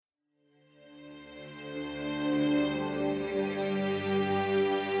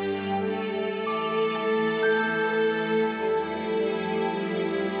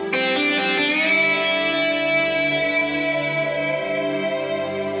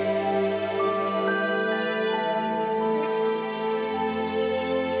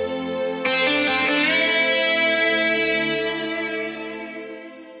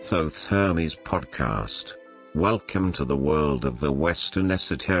Thoth Hermes podcast. Welcome to the world of the Western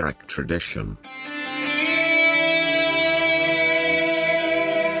esoteric tradition.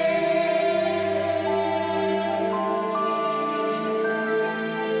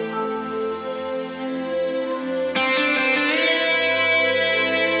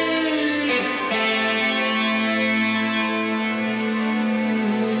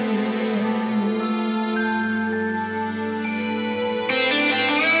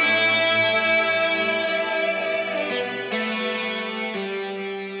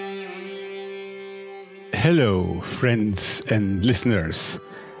 Hello, friends and listeners.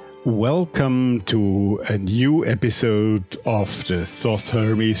 Welcome to a new episode of the Thoth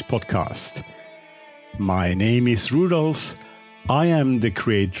Hermes podcast. My name is Rudolf. I am the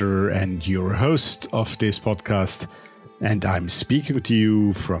creator and your host of this podcast, and I'm speaking to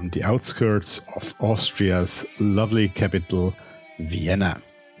you from the outskirts of Austria's lovely capital, Vienna.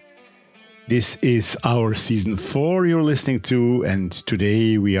 This is our season 4 you're listening to, and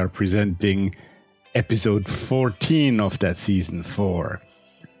today we are presenting episode 14 of that season 4.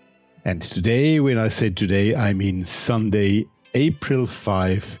 And today, when I say today, I mean Sunday, April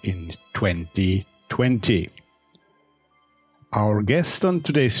 5 in 2020. Our guest on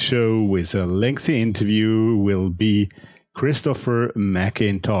today's show with a lengthy interview will be Christopher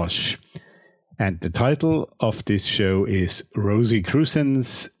McIntosh. And the title of this show is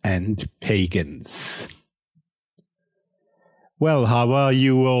Rosicrucians and Pagans. Well, how are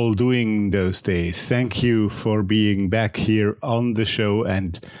you all doing those days? Thank you for being back here on the show,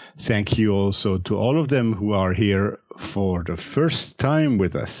 and thank you also to all of them who are here for the first time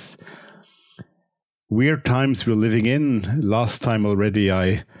with us. Weird times we're living in. Last time already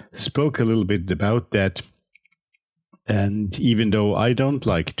I spoke a little bit about that, and even though I don't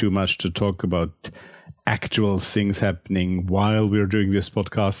like too much to talk about actual things happening while we're doing this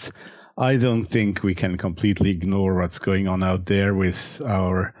podcast, I don't think we can completely ignore what's going on out there with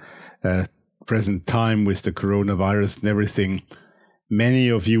our present time with the coronavirus and everything. Many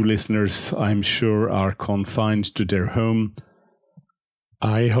of you listeners, I'm sure, are confined to their home.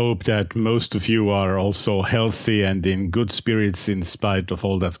 I hope that most of you are also healthy and in good spirits in spite of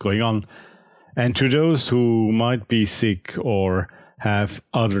all that's going on. And to those who might be sick or have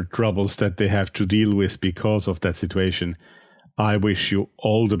other troubles that they have to deal with because of that situation, I wish you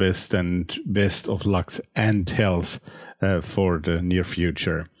all the best and best of luck and health for the near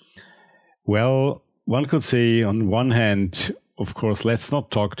future. Well, one could say on one hand, of course, let's not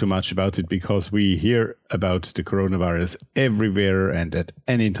talk too much about it because we hear about the coronavirus everywhere and at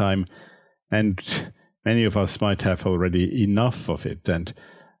any time. And many of us might have already enough of it and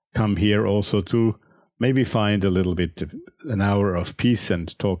come here also to maybe find a little bit, an hour of peace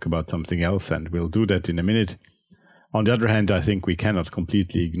and talk about something else. And we'll do that in a minute. On the other hand, I think we cannot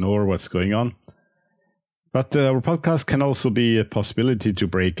completely ignore what's going on. But our podcast can also be a possibility to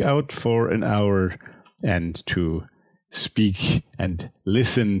break out for an hour and to speak and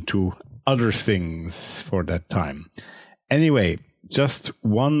listen to other things for that time. Anyway, just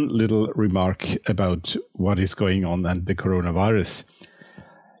one little remark about what is going on and the coronavirus.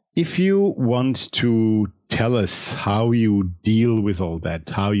 If you want to tell us how you deal with all that,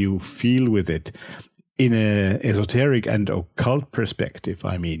 how you feel with it, in an esoteric and occult perspective,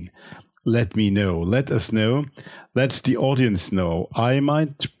 I mean, let me know. Let us know. Let the audience know. I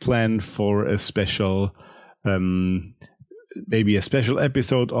might plan for a special, maybe a special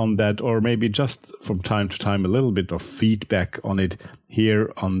episode on that, or maybe just from time to time a little bit of feedback on it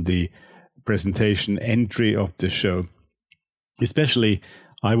here on the presentation entry of the show. Especially,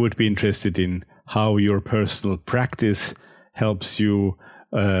 I would be interested in how your personal practice helps you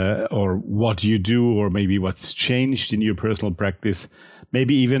or what you do, or maybe what's changed in your personal practice.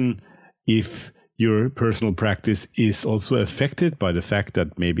 Maybe even if your personal practice is also affected by the fact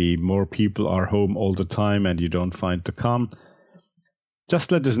that maybe more people are home all the time and you don't find the calm.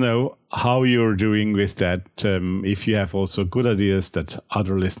 Just let us know how you're doing with that. If you have also good ideas that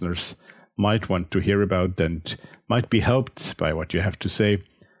other listeners might want to hear about and might be helped by what you have to say,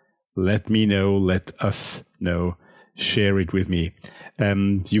 let me know, let us know. Share it with me.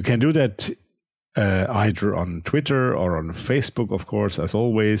 You can do that either on Twitter or on Facebook, of course, as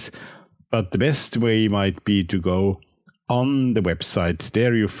always. But the best way might be to go on the website.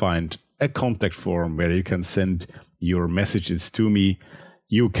 There you find a contact form where you can send your messages to me.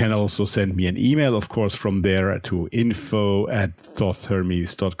 You can also send me an email, of course, from there to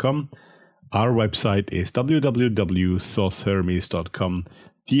info@thothhermes.com. Our website is www.thothhermes.com.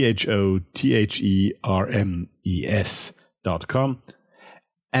 THOTHERMES.com.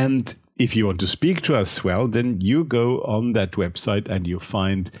 And if you want to speak to us, well, then you go on that website and you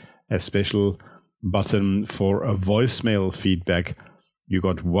find a special button for a voicemail feedback. You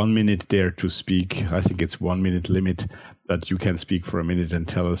got 1 minute there to speak. I think it's 1 minute limit, but you can speak for a minute and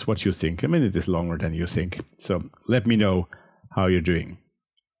tell us what you think. A minute is longer than you think. So let me know how you're doing.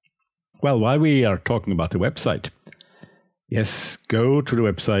 Well, while we are talking about the website, yes, go to the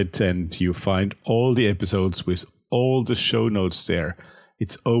website and you find all the episodes with all the show notes there.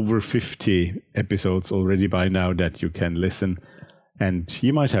 It's over 50 episodes already by now that you can listen. And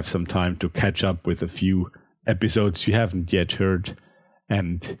you might have some time to catch up with a few episodes you haven't yet heard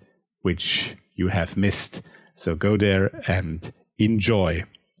and which you have missed. So go there and enjoy.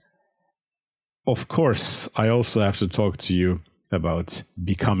 Of course, I also have to talk to you about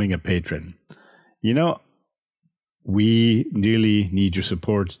becoming a patron. You know, we really need your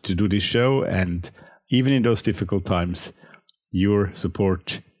support to do this show, and even in those difficult times, your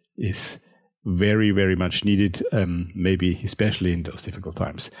support is very, very much needed, maybe especially in those difficult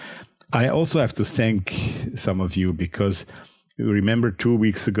times. I also have to thank some of you because remember 2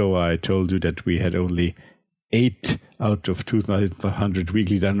 weeks ago I told you that we had only 8 out of 2,500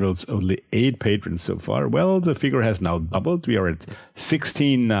 weekly downloads, only 8 patrons so far. Well, the figure has now doubled. We are at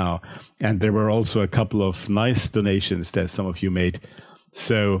 16 now. And there were also a couple of nice donations that some of you made.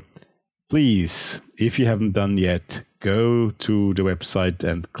 So please, if you haven't done yet, go to the website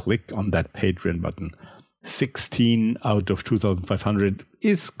and click on that Patreon button. 16 out of 2,500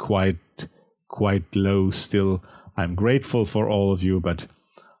 is quite low still. I'm grateful for all of you, but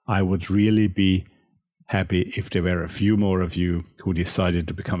I would really be happy if there were a few more of you who decided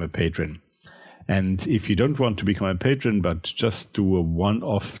to become a patron. And if you don't want to become a patron, but just do a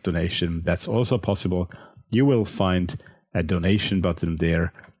one-off donation, that's also possible. You will find a donation button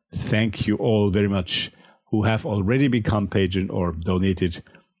there. Thank you all very much who have already become patron or donated.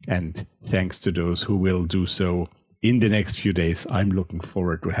 And thanks to those who will do so in the next few days. I'm looking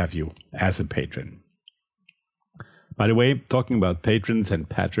forward to have you as a patron. By the way, talking about patrons and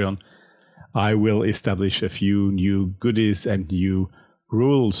Patreon, I will establish a few new goodies and new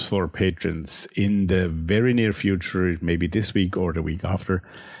rules for patrons in the very near future, maybe this week or the week after.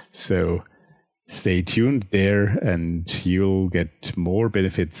 So stay tuned there and you'll get more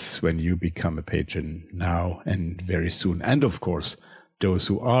benefits when you become a patron now and very soon. And of course, those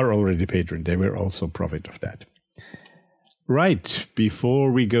who are already patron, they will also profit of that. Right,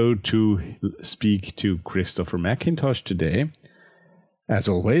 before we go to speak to Christopher McIntosh today, as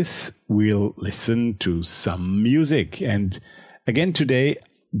always, we'll listen to some music. And again, today,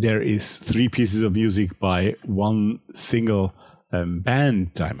 there is 3 pieces of music by one single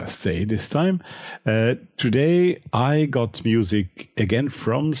band, I must say, this time. Today, I got music again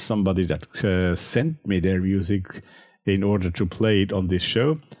from somebody that sent me their music in order to play it on this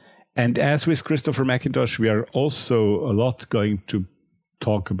show. And as with Christopher McIntosh, we are also a lot going to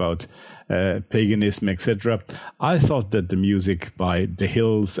talk about paganism, etc. I thought that the music by The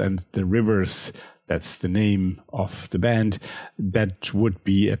Hills and the Rivers, that's the name of the band, that would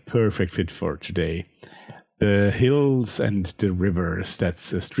be a perfect fit for today. The Hills and the Rivers,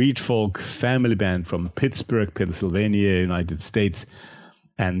 that's a street folk family band from Pittsburgh, Pennsylvania, United States.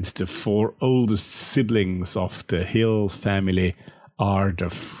 And the 4 oldest siblings of the Hill family are the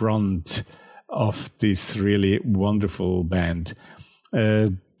front of this really wonderful band.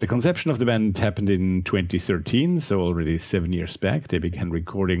 The conception of the band happened in 2013, so already 7 years back. They began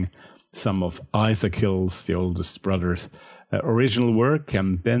recording some of Isaac Hill's, the oldest brother's, original work,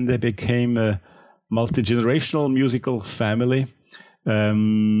 and then they became a multi-generational musical family,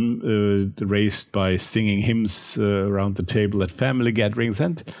 raised by singing hymns around the table at family gatherings,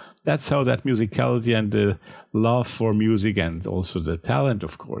 and that's how that musicality and the love for music and also the talent,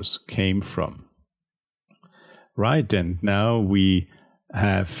 of course, came from. Right, and now we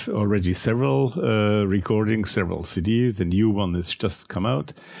have already several recordings, several CDs. The new one has just come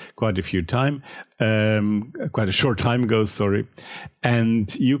out quite a short time ago, sorry.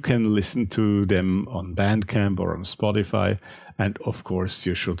 And you can listen to them on Bandcamp or on Spotify. And of course,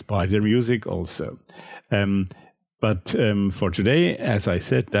 you should buy their music also. But for today, as I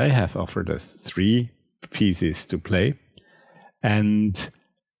said, they have offered us 3 pieces to play. And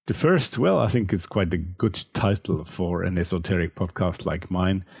the first, well, I think it's quite a good title for an esoteric podcast like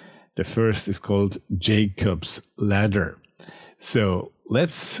mine. The first is called Jacob's Ladder. So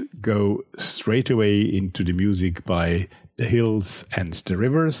let's go straight away into the music by The Hills and the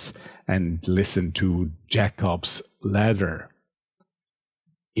Rivers and listen to Jacob's Ladder.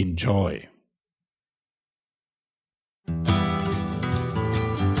 Enjoy.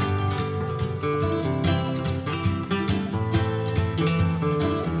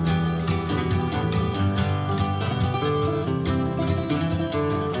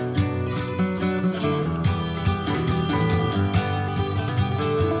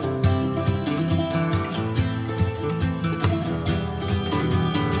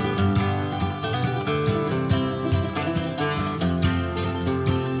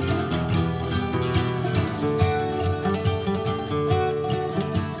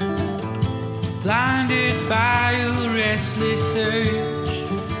 blinded by a restless urge.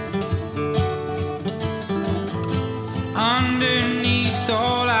 Underneath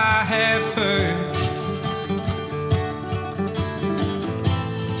all I have purged.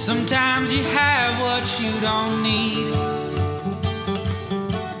 Sometimes you have what you don't need.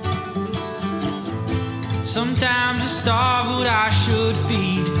 Sometimes you starve what I should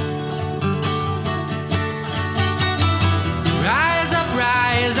feed.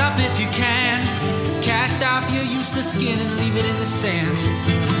 Rise up if you can. Cast off your useless skin and leave it in the sand.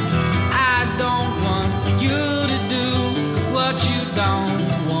 I don't want you to do what you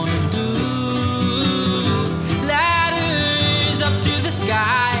don't want to do. Ladders up to the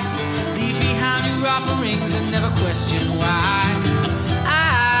sky. Leave behind your offerings and never question why.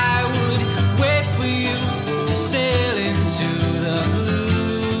 I would wait for you to sail into the blue.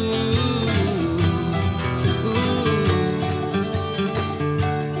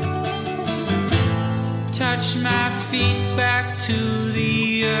 Touch my feet back to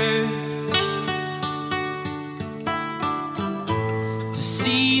the earth, to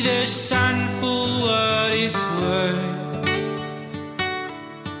see the sun for what it's worth.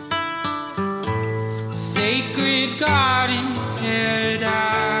 Sacred garden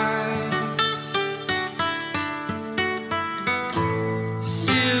paradise,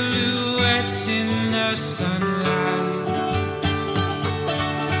 silhouettes in the sunlight.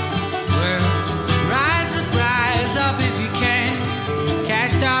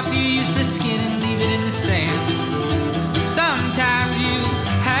 Cast off your useless skin and leave it in the sand. Sometimes you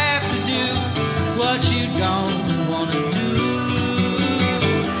have to do what you don't want to do.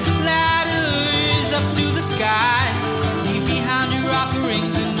 Ladders up to the sky. Leave behind your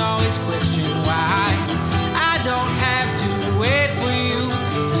offerings and always question why. I don't have to wait for you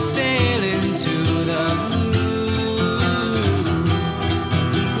to sail into the blue.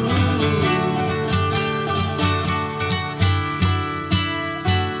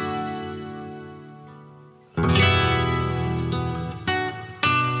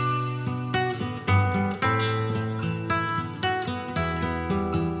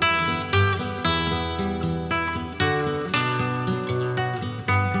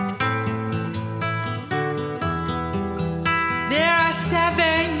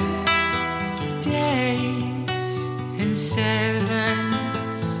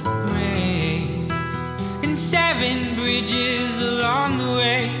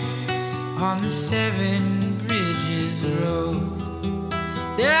 On the 7 Bridges Road,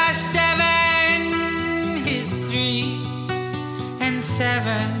 there are 7 histories and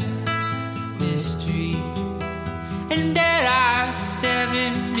 7 mysteries, and there are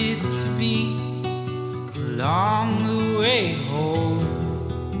 7 myths to be along the way home.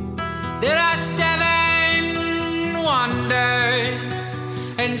 There are 7 wonders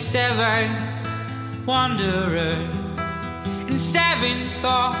and 7 wanderers, and 7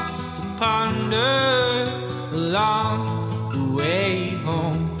 thoughts ponder along the way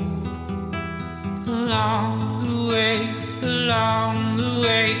home, along the way, along the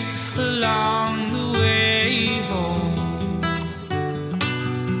way, along the way home.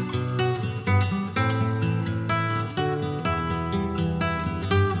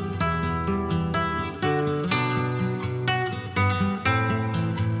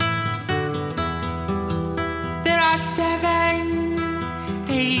 There are 7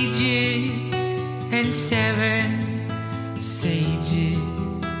 ages and 7 sages,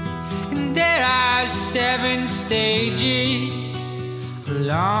 and there are 7 stages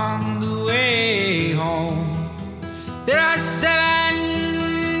along the way home. There are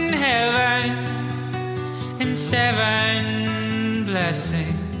 7 heavens and 7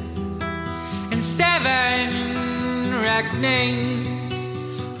 blessings and 7 reckonings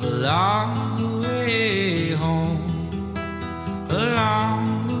along the way home.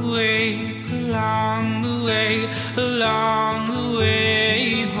 Along the way, along the way, along the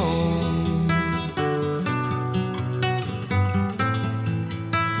way home.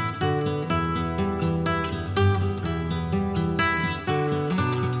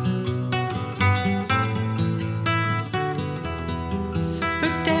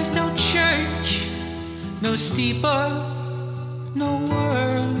 But there's no church, no steeple, no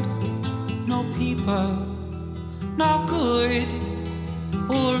world, no people, no good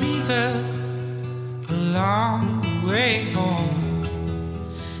or evil along the way home.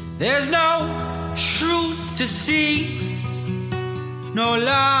 There's no truth to see, no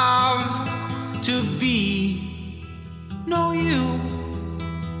love to be, no you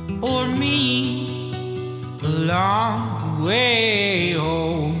or me along the way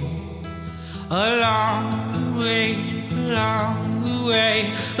home. Along the way, along the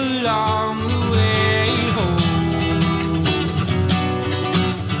way, along the way.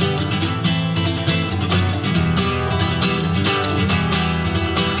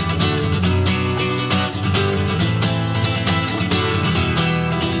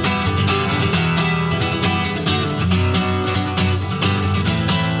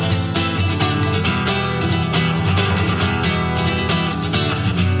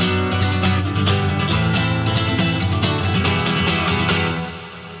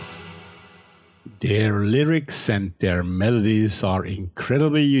 Their lyrics and their melodies are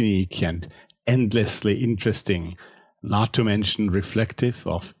incredibly unique and endlessly interesting, not to mention reflective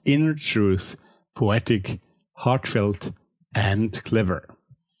of inner truth, poetic, heartfelt, and clever.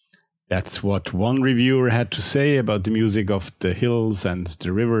 That's what one reviewer had to say about the music of the hills and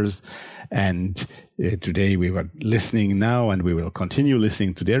the rivers. And today we were listening now, and we will continue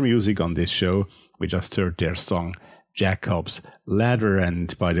listening to their music on this show. We just heard their song, Jacob's Ladder.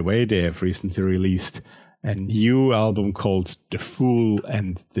 And by the way, they have recently released a new album called The Fool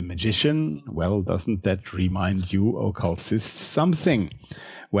and the Magician. Well, doesn't that remind you occultists something?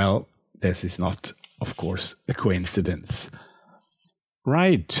 Well, this is not, of course, a coincidence.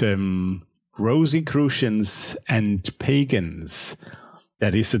 Right, Rosicrucians and Pagans.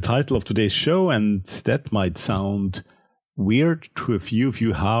 That is the title of today's show, and that might sound weird to a few of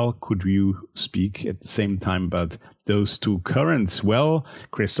you. How could you speak at the same time about those two currents? Well,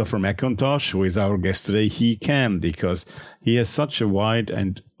 Christopher McIntosh, who is our guest today, he can, because he has such a wide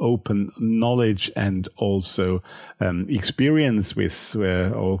and open knowledge and also experience with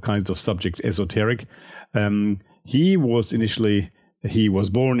all kinds of subjects, esoteric. He was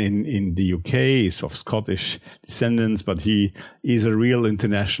born in the UK, he's of Scottish descendants, but he is a real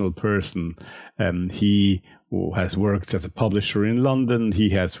international person. He has worked as a publisher in London. He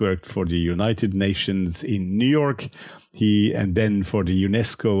has worked for the United Nations in New York. And then for the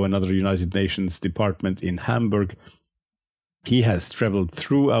UNESCO, another United Nations department in Hamburg. He has traveled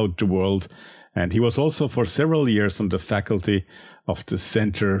throughout the world, and he was also for several years on the faculty of the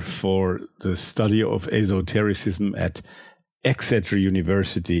Center for the Study of Esotericism at Exeter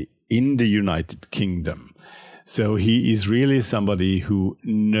University in the United Kingdom. So he is really somebody who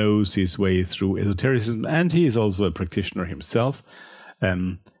knows his way through esotericism, and he is also a practitioner himself.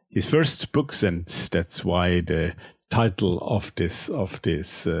 His first books, and that's why the title of this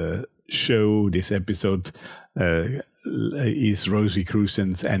show, this episode, is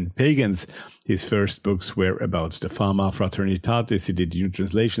Rosicrucians and Pagans. His first books were about the Fama Fraternitatis. He did new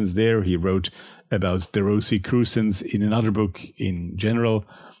translations there. He wrote about the Rosicrucians in another book in general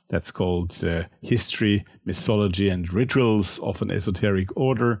that's called History, Mythology, and Rituals of an Esoteric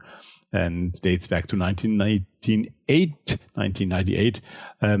Order, and dates back to 1998.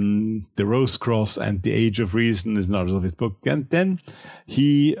 The Rose Cross and the Age of Reason is another of his book. And then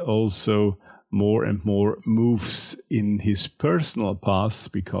he also more and more moves in his personal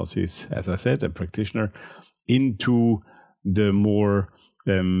path, because he's, as I said, a practitioner, into the more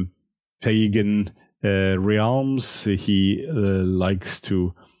pagan realms. He likes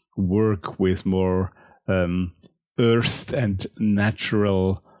to work with more earth and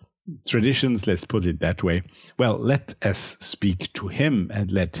natural traditions, let's put it that way. Well, let us speak to him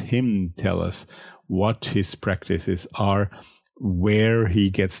and let him tell us what his practices are, where he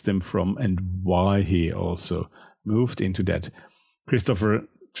gets them from, and why he also moved into that. Christopher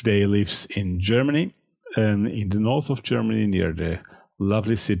today lives in Germany, in the north of Germany, near the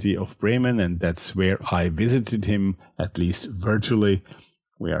lovely city of Bremen, and that's where I visited him, at least virtually.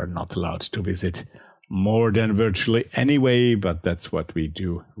 We are not allowed to visit more than virtually anyway, but that's what we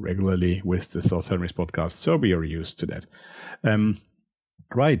do regularly with the Thoth Hermes podcast, so we are used to that.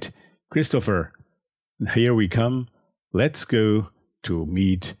 Right, Christopher, here we come. Let's go to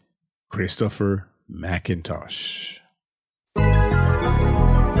meet Christopher McIntosh.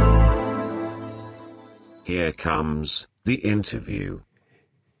 Here comes the interview.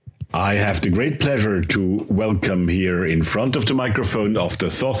 I have the great pleasure to welcome here in front of the microphone of the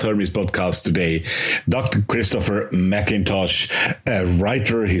Thoth Hermes podcast today, Dr. Christopher McIntosh, a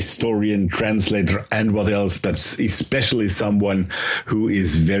writer, historian, translator, and what else, but especially someone who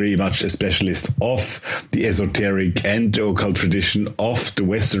is very much a specialist of the esoteric and the occult tradition, of the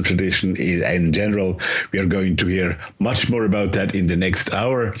Western tradition in general. We are going to hear much more about that in the next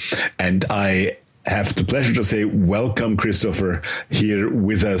hour, and I have the pleasure to say welcome, Christopher, here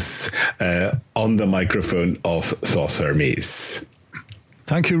with us on the microphone of Thoth Hermes.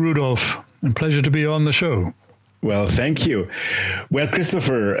 Thank you, Rudolf. A pleasure to be on the show. Well, thank you. Well,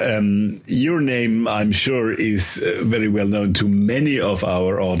 Christopher, your name, I'm sure, is very well known to many of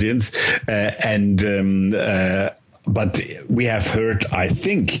our audience, but we have heard, I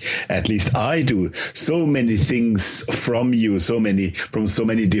think, at least I do, so many things from you, from so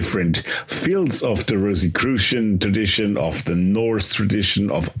many different fields of the Rosicrucian tradition, of the Norse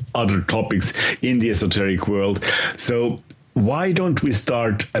tradition, of other topics in the esoteric world. So why don't we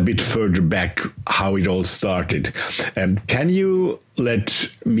start a bit further back, how it all started? Can you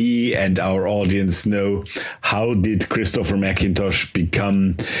let me and our audience know, how did Christopher McIntosh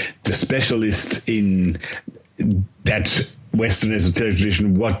become the specialist in that Western esoteric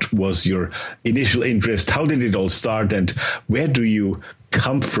tradition, what was your initial interest? How did it all start? And where do you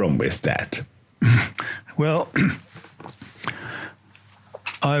come from with that? Well,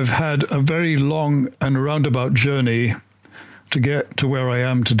 I've had a very long and roundabout journey to get to where I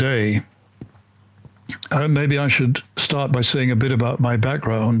am today. Maybe I should start by saying a bit about my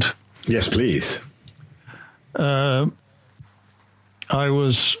background. Yes, please. I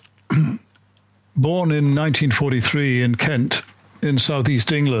was born in 1943 in Kent, in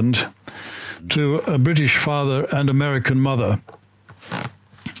southeast England, to a British father and American mother.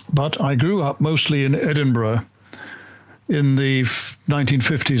 But I grew up mostly in Edinburgh in the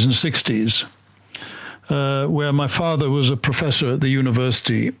 1950s and 60s, where my father was a professor at the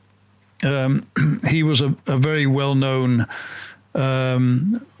university. He was a very well-known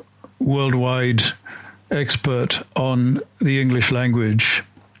worldwide expert on the English language.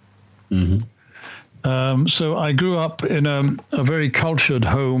 Mm-hmm. So I grew up in a very cultured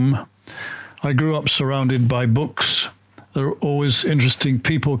home. I grew up surrounded by books. There were always interesting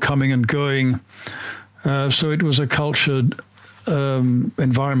people coming and going. So it was a cultured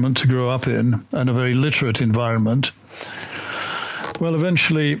environment to grow up in, and a very literate environment. Well,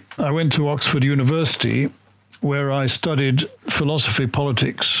 eventually I went to Oxford University, where I studied philosophy,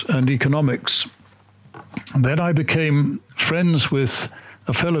 politics, and economics. Then I became friends with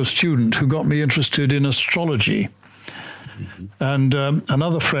a fellow student who got me interested in astrology. Mm-hmm. And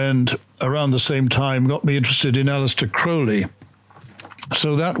another friend around the same time got me interested in Aleister Crowley.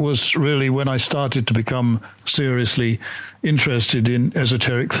 So that was really when I started to become seriously interested in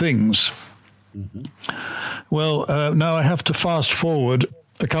esoteric things. Mm-hmm. Well, now I have to fast forward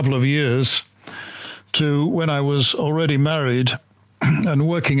a couple of years to when I was already married and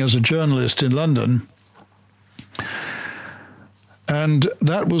working as a journalist in London. And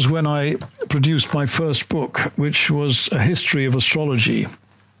that was when I produced my first book, which was a history of astrology,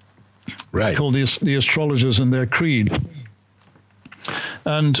 right, called The Astrologers and Their Creed.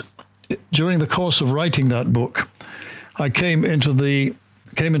 And during the course of writing that book, I came into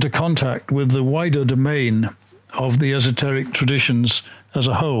contact with the wider domain of the esoteric traditions as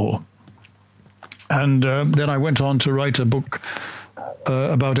a whole. And then I went on to write a book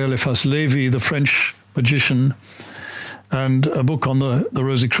about Eliphas Levi, the French magician, and a book on the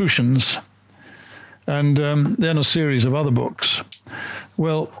Rosicrucians, and then a series of other books.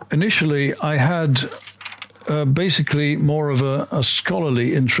 Well, initially I had basically more of a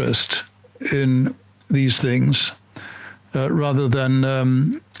scholarly interest in these things, rather than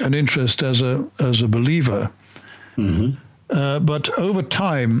an interest as a believer. Mm-hmm. But over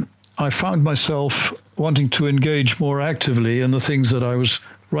time, I found myself wanting to engage more actively in the things that I was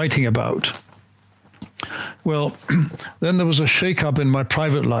writing about. Well, then there was a shake-up in my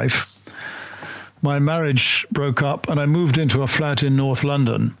private life. My marriage broke up, and I moved into a flat in North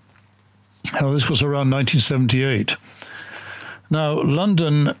London. Now, this was around 1978. Now,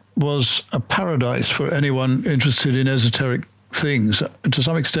 London was a paradise for anyone interested in esoteric things. To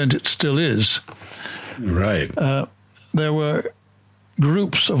some extent, it still is. Right. There were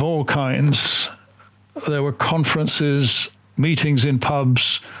groups of all kinds. There were conferences, meetings in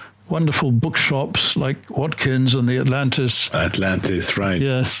pubs, wonderful bookshops like Watkins and the Atlantis. Atlantis, right.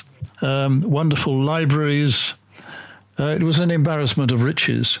 Yes. Wonderful libraries. It was an embarrassment of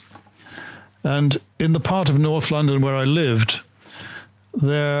riches. And in the part of North London where I lived,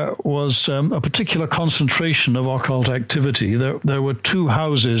 there was a particular concentration of occult activity. There were two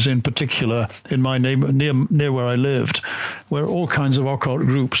houses in particular in my near where I lived, where all kinds of occult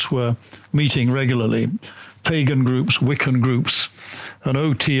groups were meeting regularly. Pagan groups, Wiccan groups, an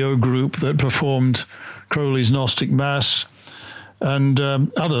OTO group that performed Crowley's Gnostic Mass, and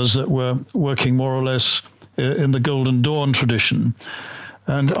others that were working more or less in the Golden Dawn tradition.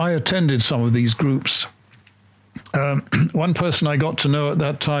 And I attended some of these groups. One person I got to know at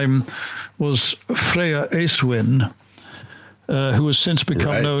that time was Freya Eastwin, who has since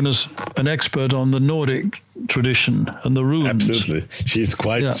become known as an expert on the Nordic tradition and the runes. Absolutely. She's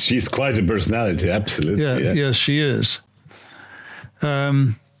quite a personality, absolutely. Yeah. Yes, she is.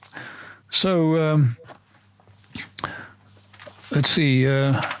 Let's see.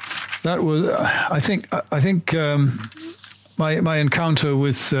 That was, I think my encounter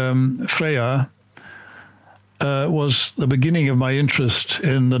with Freya was the beginning of my interest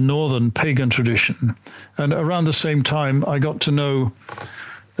in the northern pagan tradition. And around the same time, I got to know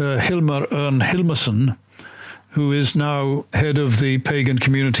Hilmar Örn Hilmarsson, who is now head of the pagan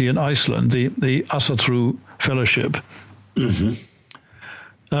community in Iceland, the Asatru Fellowship. Mm-hmm.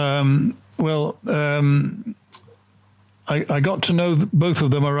 I got to know both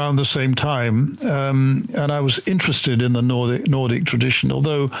of them around the same time, and I was interested in the Nordic tradition,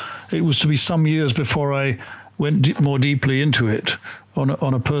 although it was to be some years before I went more deeply into it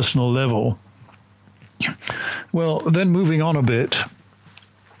on a personal level. Well, then moving on a bit,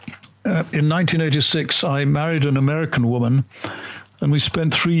 in 1986, I married an American woman, and we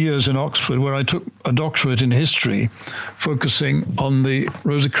spent 3 years in Oxford, where I took a doctorate in history, focusing on the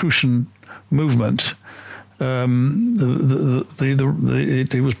Rosicrucian movement. It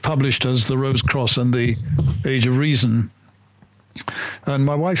was published as the Rose Cross and the Age of Reason. And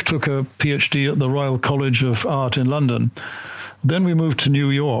my wife took a PhD at the Royal College of Art in London. Then we moved to New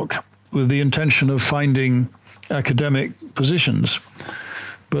York with the intention of finding academic positions.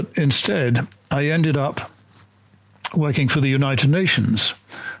 But instead, I ended up working for the United Nations,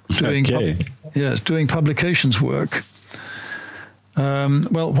 doing publications work.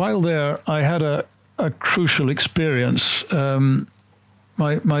 Well, while there, I had a crucial experience.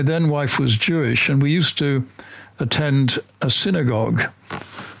 My then wife was Jewish, and we used to attend a synagogue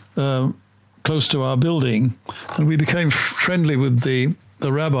close to our building, and we became friendly with the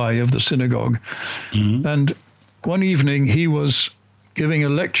rabbi of the synagogue. Mm-hmm. And one evening he was giving a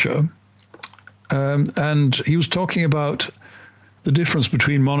lecture, and he was talking about the difference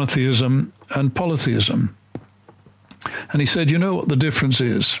between monotheism and polytheism. And he said, you know what the difference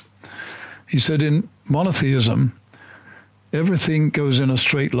is? He said, in monotheism, everything goes in a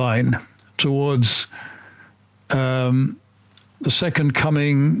straight line towards the second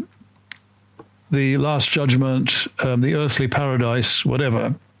coming, the last judgment, the earthly paradise,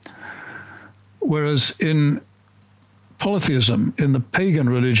 whatever. Whereas in polytheism, in the pagan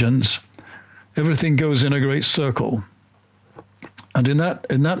religions, everything goes in a great circle. And in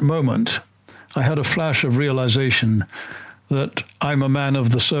that moment, I had a flash of realization that I'm a man of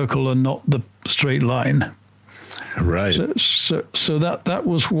the circle and not the straight line. Right. So that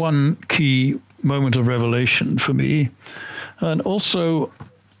was one key moment of revelation for me. And also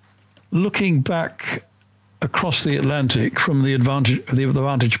looking back across the Atlantic from the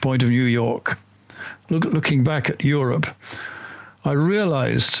vantage point of New York, looking back at Europe, I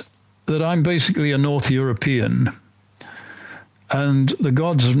realized that I'm basically a North European, and the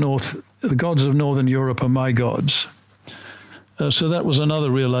gods of Northern Europe are my gods. So that was another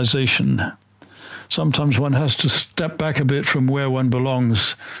realization. Sometimes one has to step back a bit from where one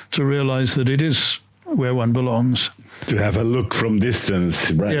belongs to realize that it is where one belongs. To have a look from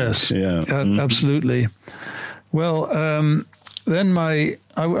distance, right? Yes, yeah, absolutely. Well, then I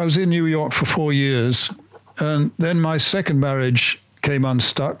was in New York for 4 years, and then my second marriage came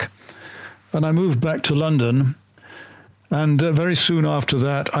unstuck, and I moved back to London. And very soon after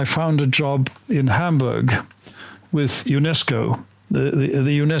that, I found a job in Hamburg with UNESCO,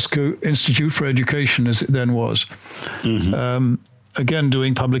 the UNESCO Institute for Education, as it then was. Mm-hmm. Again,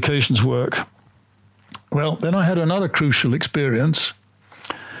 doing publications work. Well, then I had another crucial experience.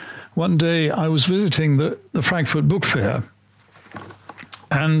 One day I was visiting the Frankfurt Book Fair,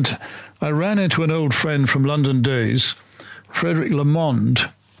 and I ran into an old friend from London days, Frederick Lamond,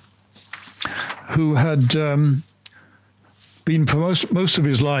 who had been for most of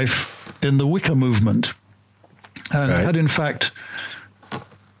his life in the Wicca movement, and had in fact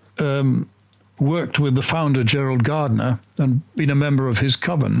worked with the founder, Gerald Gardner, and been a member of his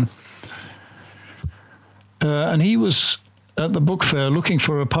coven. And he was at the book fair looking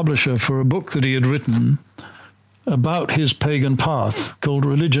for a publisher for a book that he had written about his pagan path called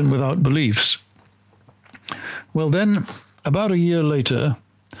Religion Without Beliefs. Well, then, about a year later,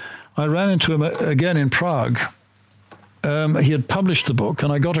 I ran into him again in Prague. He had published the book,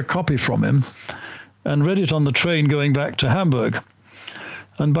 and I got a copy from him and read it on the train going back to Hamburg.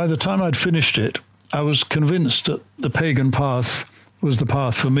 And by the time I'd finished it, I was convinced that the pagan path was the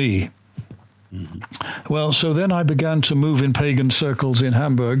path for me. Mm-hmm. Well, so then I began to move in pagan circles in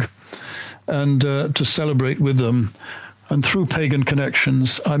Hamburg and to celebrate with them. And through pagan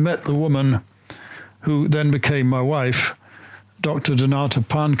connections, I met the woman who then became my wife, Dr. Donata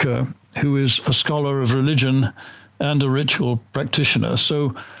Panker, who is a scholar of religion and a ritual practitioner.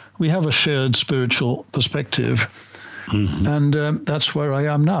 So we have a shared spiritual perspective. Mm-hmm. And that's where I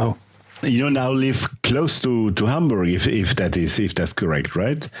am now. You now live close to Hamburg, if that's correct,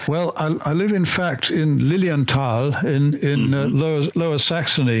 right? Well, I live in fact in Lilienthal in mm-hmm. Lower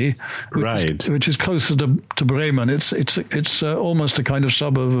Saxony, which is closer to Bremen. It's almost a kind of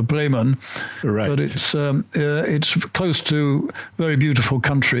suburb of Bremen, right? But it's close to very beautiful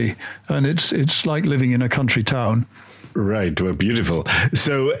country, and it's like living in a country town. Right, well, beautiful.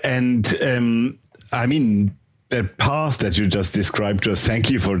 So, and I mean, that path that you just described to us, thank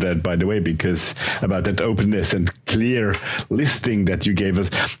you for that, by the way, because about that openness and clear listing that you gave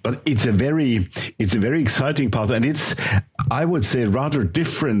us. But it's a very exciting path, and it's, I would say, rather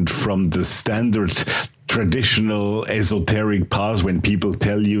different from the standard traditional esoteric path when people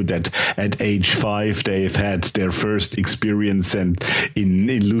tell you that at age 5 they've had their first experience and in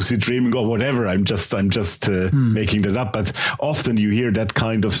lucid dreaming or whatever. I'm just making that up, but often you hear that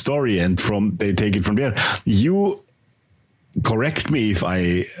kind of story, and they take it from there. You correct me if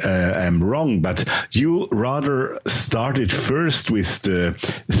I am wrong, but you rather started first with the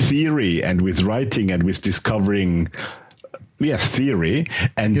theory and with writing and with discovering theory,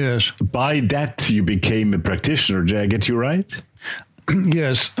 and yes, by that you became a practitioner. Did I get you right?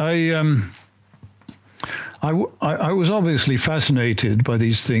 Yes, I was obviously fascinated by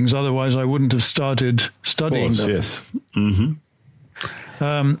these things. Otherwise, I wouldn't have started studying them. Yes. Mm-hmm.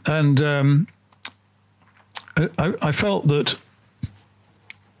 I felt that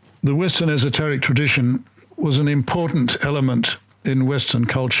the Western esoteric tradition was an important element in Western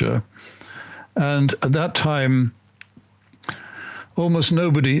culture, and at that time, almost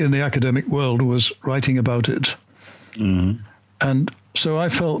nobody in the academic world was writing about it. Mm-hmm. And so I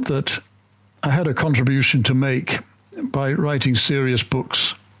felt that I had a contribution to make by writing serious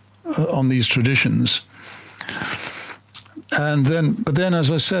books on these traditions. But then,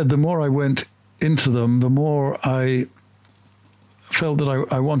 as I said, the more I went into them, the more I felt that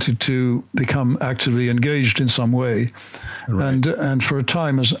I wanted to become actively engaged in some way. Right. And for a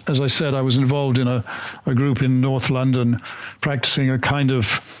time, as I said, I was involved in a group in North London practicing a kind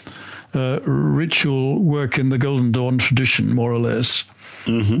of ritual work in the Golden Dawn tradition, more or less.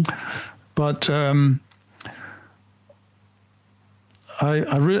 Mm-hmm. But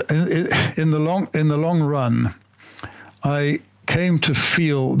in the long run, I came to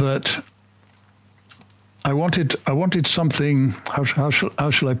feel that I wanted something. How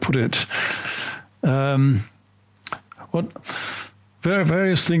shall I put it?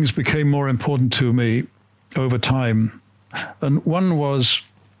 Various things became more important to me over time, and one was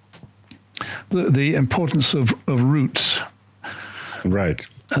the importance of roots. Right.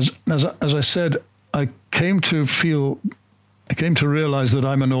 As I said, I came to realize that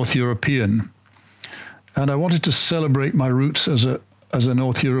I'm a North European, and I wanted to celebrate my roots as a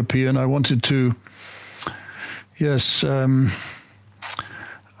North European. I wanted to. Yes, I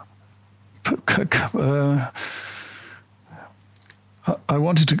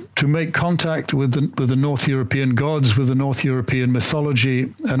wanted to make contact with the North European gods, with the North European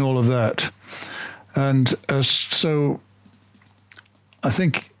mythology, and all of that. And so, I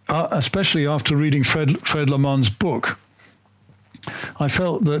think, especially after reading Fred Lamon's book, I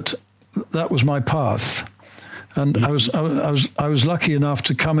felt that was my path. And I was lucky enough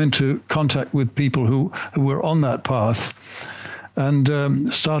to come into contact with people who were on that path, and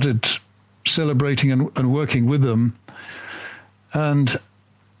started celebrating and working with them. And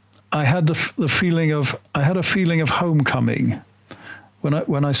I had a feeling of homecoming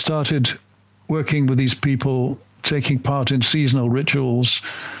when I started working with these people, taking part in seasonal rituals,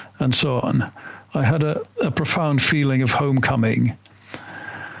 and so on. I had a profound feeling of homecoming.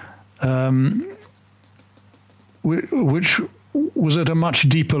 Which was at a much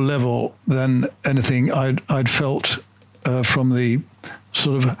deeper level than anything I'd felt from the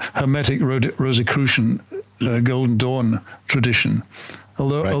sort of Hermetic Rosicrucian Golden Dawn tradition.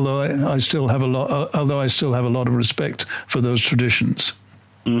 Although I still have a lot of respect for those traditions.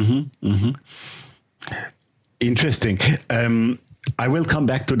 Mm-hmm. Mm-hmm. Interesting. I will come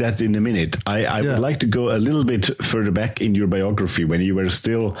back to that in a minute. I would like to go a little bit further back in your biography when you were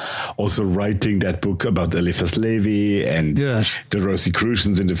still also writing that book about Eliphas Levi and the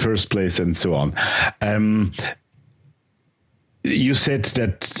Rosicrucians in the first place and so on. You said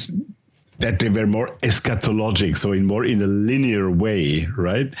that they were more eschatologic, so in a linear way,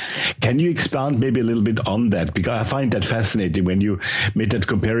 right? Can you expand maybe a little bit on that? Because I find that fascinating when you made that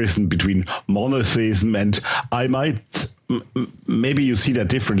comparison between monotheism and I might, maybe you see that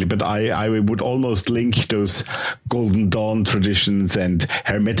differently, but I would almost link those Golden Dawn traditions and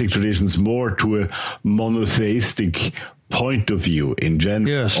Hermetic traditions more to a monotheistic point of view in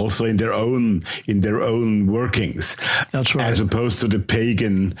general, also in their own workings. That's right. As opposed to the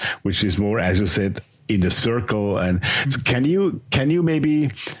pagan, which is more, as you said, in the circle. And so can you maybe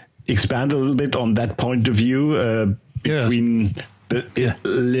expand a little bit on that point of view between the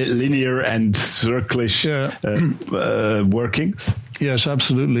linear and circlish workings? Yes,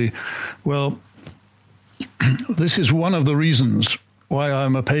 absolutely. Well, this is one of the reasons why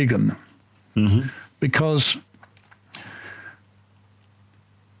I'm a pagan, because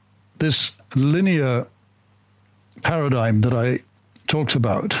this linear paradigm that I talked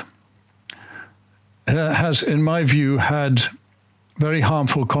about has, in my view, had very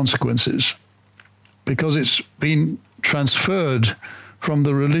harmful consequences because it's been transferred from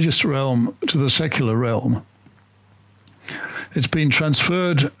the religious realm to the secular realm. It's been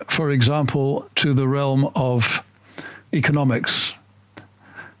transferred, for example, to the realm of economics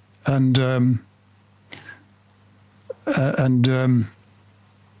and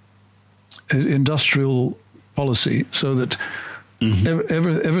industrial policy, so that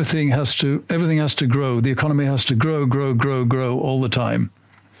everything has to grow. The economy has to grow all the time.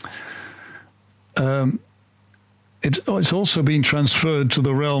 It's also been transferred to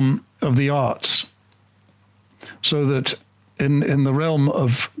the realm of the arts, so that in the realm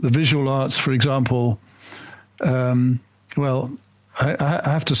of the visual arts, for example, I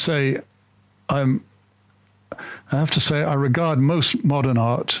have to say I regard most modern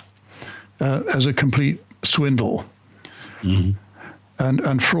art as a complete swindle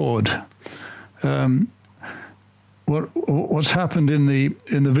and fraud. What's happened in the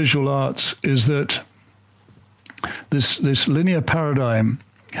visual arts is that this linear paradigm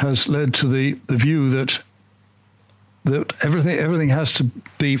has led to the view that everything has to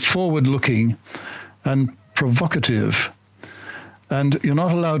be forward-looking and provocative, and you're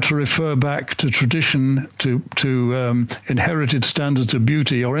not allowed to refer back to tradition, to inherited standards of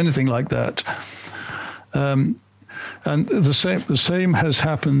beauty or anything like that. And the same has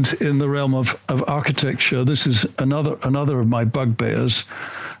happened in the realm of architecture. This is another of my bugbears,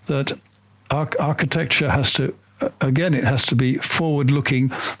 that architecture has to, again, it has to be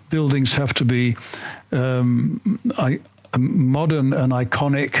forward-looking. Buildings have to be modern and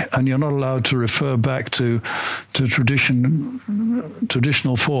iconic, and you're not allowed to refer back to traditional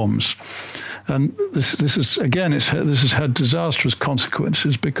forms. And this has had disastrous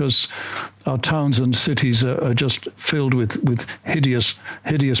consequences, because our towns and cities are just filled with hideous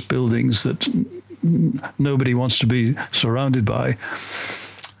buildings that nobody wants to be surrounded by.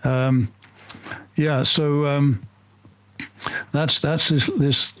 That's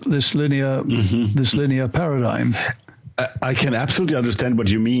this linear paradigm. I can absolutely understand what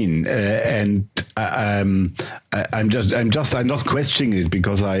you mean, and I'm not questioning it,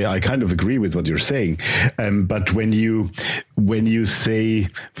 because I kind of agree with what you're saying. But when you say,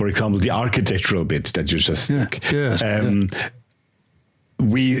 for example, the architectural bit that you just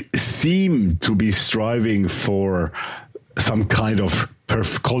we seem to be striving for some kind of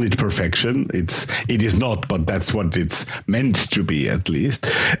call it perfection. It is not, but that's what it's meant to be, at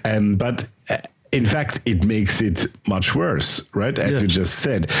least. But in fact, it makes it much worse, right? As you just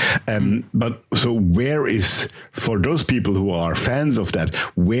said. But so where is, for those people who are fans of that,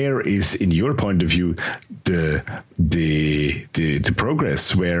 where is, in your point of view, the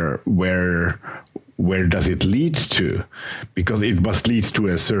progress? Where does it lead to? Because it must lead to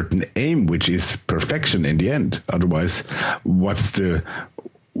a certain aim, which is perfection in the end. Otherwise,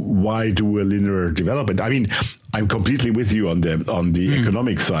 why do a linear development? I mean, I'm completely with you on the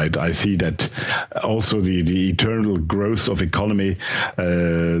economic side. I see that also the eternal growth of economy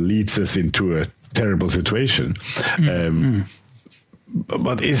leads us into a terrible situation.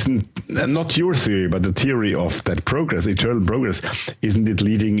 But not your theory, but the theory of that progress, eternal progress, isn't it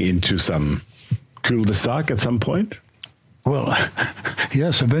leading into some cul-de-sac at some point? Well,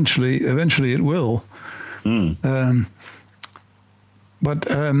 yes, eventually it will.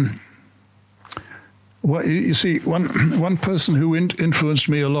 Well, you see, one person who influenced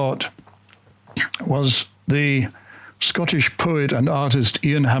me a lot was the Scottish poet and artist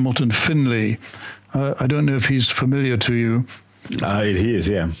Ian Hamilton Finlay. I don't know if he's familiar to you. He is,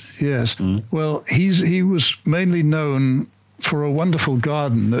 yeah. Yes. Well, he was mainly known for a wonderful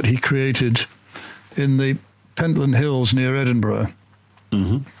garden that he created in the Pentland Hills near Edinburgh,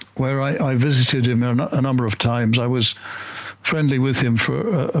 where I visited him a number of times. I was friendly with him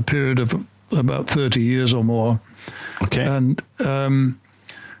for a period of about 30 years or more. Okay. And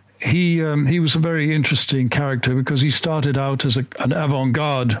he was a very interesting character, because he started out as an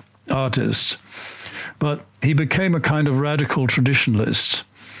avant-garde artist, but he became a kind of radical traditionalist.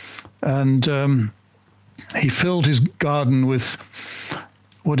 And he filled his garden with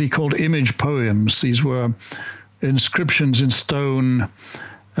what he called image poems. These were inscriptions in stone,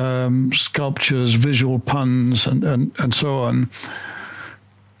 sculptures, visual puns, and so on.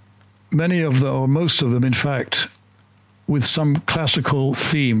 Many of them, or most of them, in fact, with some classical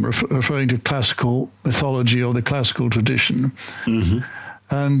theme, referring to classical mythology or the classical tradition.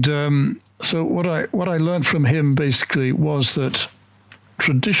 And so what I learned from him basically was that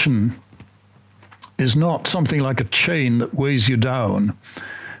tradition is not something like a chain that weighs you down.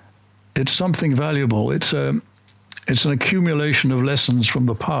 It's something valuable. It's it's an accumulation of lessons from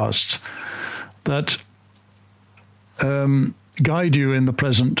the past that guide you in the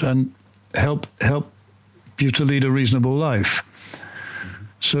present and help you to lead a reasonable life.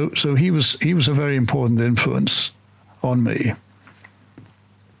 So he was a very important influence on me.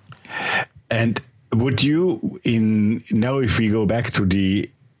 And would you, now if we go back to the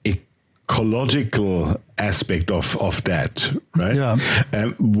ecological aspect of that, right? Yeah.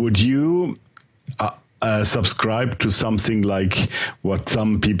 Would you subscribe to something like what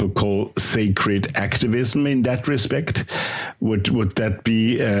some people call sacred activism in that respect? Would that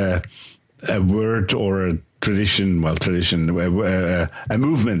be a word or a tradition, a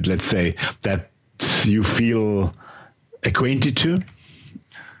movement, let's say, that you feel acquainted to?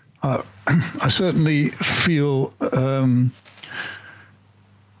 I certainly feel a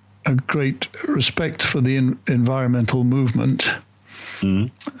great respect for the environmental movement.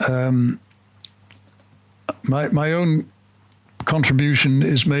 My own contribution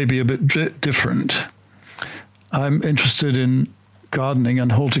is maybe a bit different. I'm interested in gardening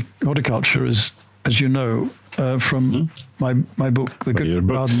and horticulture, as you know, from my book, The Good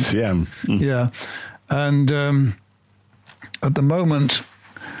Garden. Yeah. And at the moment,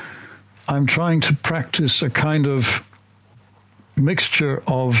 I'm trying to practice a kind of mixture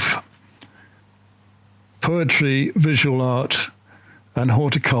of poetry, visual art, and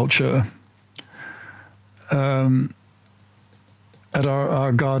horticulture at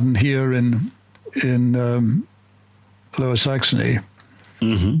our garden here in Lower Saxony.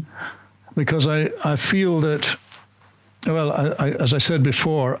 Because I feel that, well, as I said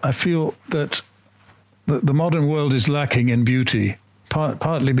before, I feel that the modern world is lacking in beauty,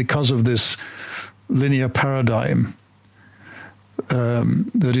 partly because of this linear paradigm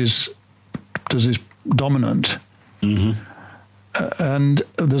that is dominant. And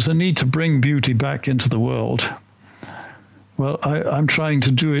there's a need to bring beauty back into the world. Well, I'm trying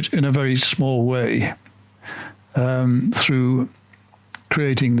to do it in a very small way through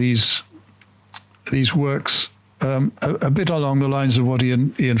creating these works a bit along the lines of what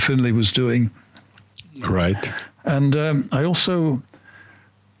Ian Finlay was doing. Right. And I'm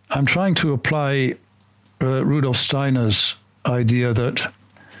trying to apply Rudolf Steiner's idea that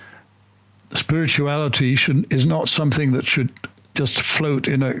spirituality is not something that should just float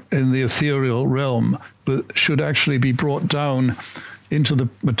in the ethereal realm, but should actually be brought down into the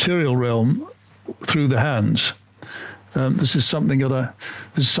material realm through the hands. This is something that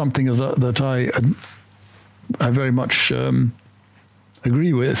I very much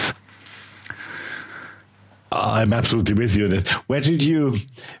agree with. I'm absolutely with you on that. Where did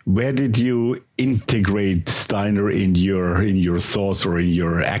you integrate Steiner in your thoughts or in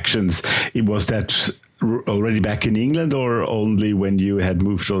your actions? Was that already back in England, or only when you had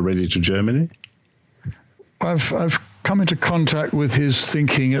moved already to Germany? I've come into contact with his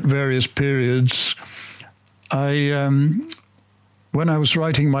thinking at various periods. When I was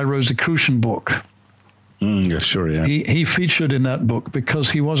writing my Rosicrucian book, yeah, sure, yeah. He featured in that book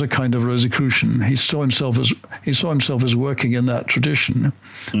because he was a kind of Rosicrucian. He saw himself as working in that tradition,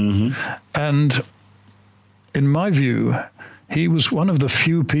 and in my view, he was one of the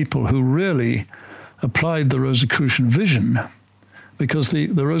few people who really applied the Rosicrucian vision, because the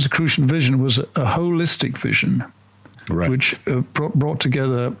Rosicrucian vision was a holistic vision, right, which brought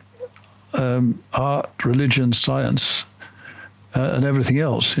together art, religion, science, and everything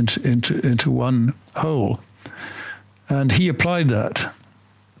else into one whole. And he applied that.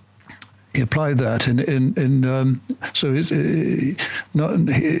 So his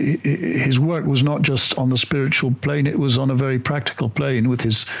work was not just on the spiritual plane; it was on a very practical plane with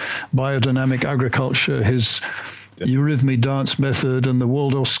his biodynamic agriculture, his eurythmy dance method, and the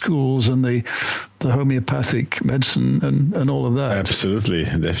Waldorf schools, and the homeopathic medicine, and all of that. Absolutely,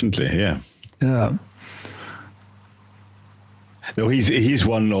 definitely, yeah. Yeah. No, he's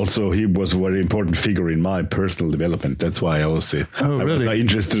one also. He was a very important figure in my personal development. That's why I also really? I'm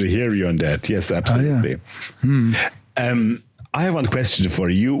interested to hear you on that. Yes, absolutely. I have one question for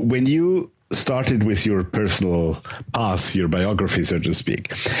you. When you started with your personal path, your biography, so to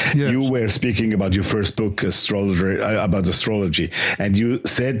speak, you were speaking about your first book, about astrology, and you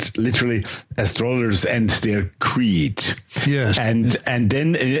said literally astrologers and their creed. Yes. And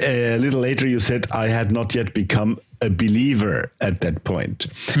then a little later you said, I had not yet become a believer at that point.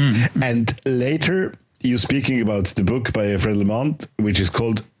 And later you speaking about the book by Fred Lemont, which is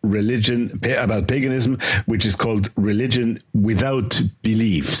called about paganism, which is called Religion Without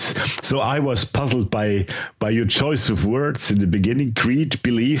Beliefs. So I was puzzled by your choice of words in the beginning, creed,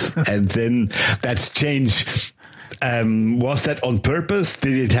 belief, and then that's changed was that on purpose?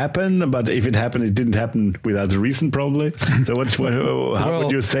 Did it happen? But if it happened, it didn't happen without a reason, probably. So how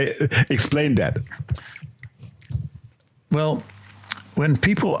would you explain that? Well, when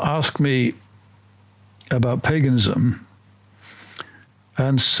people ask me about paganism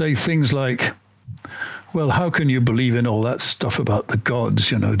and say things like, well, how can you believe in all that stuff about the gods?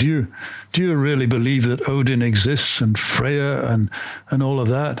 Do you really believe that Odin exists and Freya and all of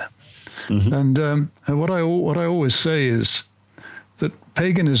that? Mm-hmm. And what I always say is that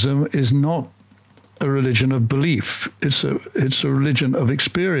paganism is not a religion of belief. It's a religion of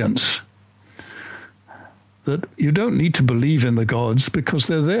experience. That you don't need to believe in the gods because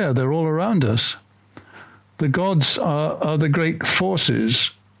they're there. They're all around us. The gods are the great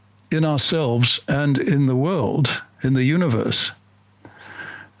forces in ourselves and in the world, in the universe.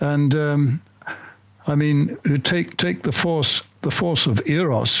 And you take the force of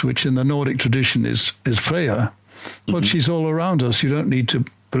Eros, which in the Nordic tradition is Freya. Well, mm-hmm. She's all around us. You don't need to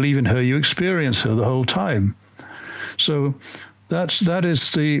believe in her. You experience her the whole time. So that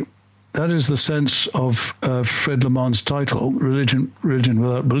is the sense of Fred Le Mon's title, Religion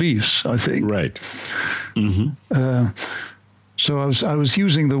Without Beliefs, I think. Right. Mm-hmm. So I was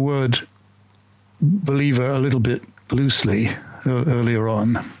using the word believer a little bit loosely earlier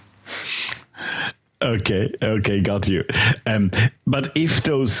on. Okay, got you. But if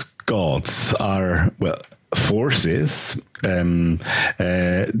those gods are, forces, then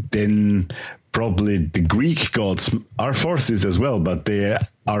probably the Greek gods are forces as well, but they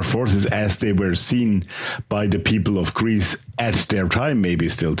are forces as they were seen by the people of Greece at their time, maybe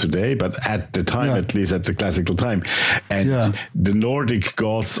still today, but at the time, at least at the classical time. And the Nordic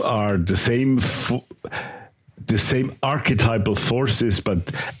gods are the same archetypal forces, but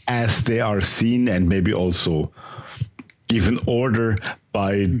as they are seen and maybe also given order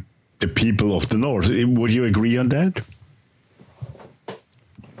by the people of the North. Would you agree on that?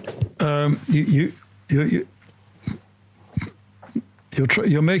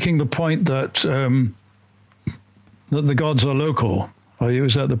 You're making the point that that the gods are local. Are you?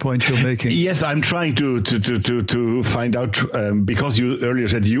 Is that the point you're making? Yes, I'm trying to find out because you earlier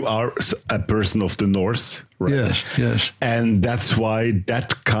said you are a person of the North, right? Yes. And that's why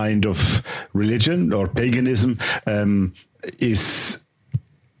that kind of religion or paganism is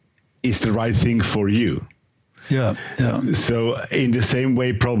the right thing for you. Yeah. So in the same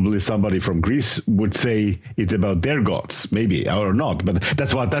way, probably somebody from Greece would say it's about their gods, maybe, or not. But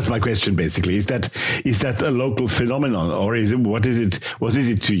that's my question, basically. Is that a local phenomenon, or what is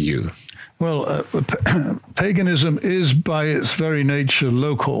it to you? Well, paganism is by its very nature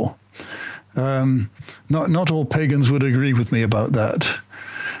local. Not all pagans would agree with me about that.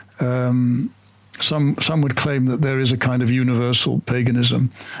 Some would claim that there is a kind of universal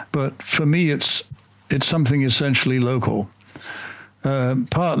paganism, but for me, it's something essentially local,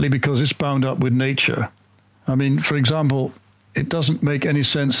 partly because it's bound up with nature. I mean, for example, it doesn't make any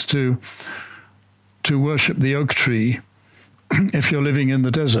sense to worship the oak tree if you're living in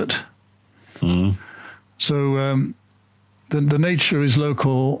the desert. Mm. So the nature is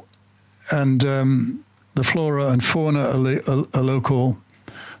local, and the flora and fauna are local,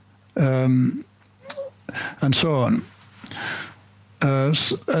 and so on.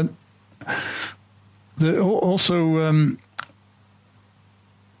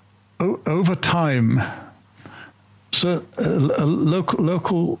 Over time,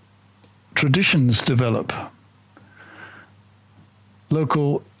 local traditions develop.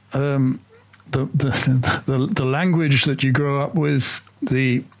 Local, the language that you grow up with,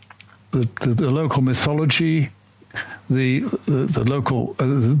 the local mythology, the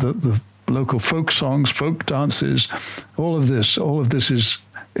local folk songs, folk dances, all of this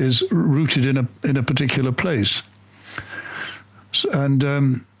is rooted in a particular place.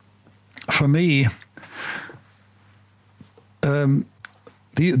 And for me,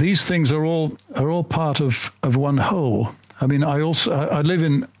 these things are all part of one whole. I mean, I live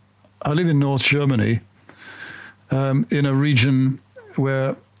in North Germany, in a region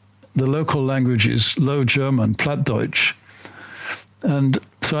where the local language is Low German, Plattdeutsch, and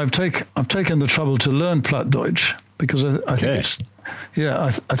so I've taken the trouble to learn Plattdeutsch because I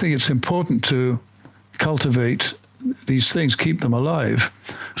think it's important to cultivate these things, keep them alive.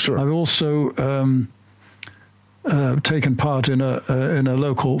 Sure. I've also taken part in a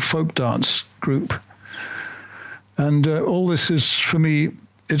local folk dance group, and all this is for me.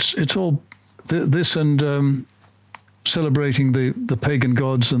 It's all this and celebrating the pagan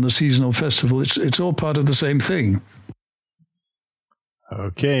gods and the seasonal festival. It's all part of the same thing.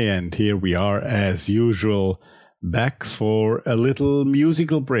 Okay, and here we are as usual back for a little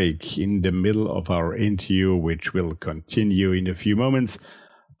musical break in the middle of our interview, which will continue in a few moments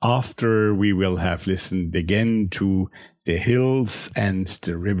after we will have listened again to The Hills and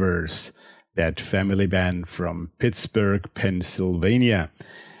the Rivers, that family band from Pittsburgh, Pennsylvania.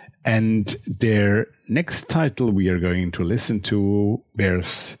 And their next title we are going to listen to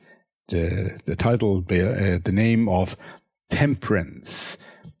bears the title, the name of Temperance.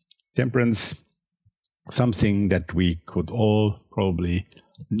 Temperance, something that we could all probably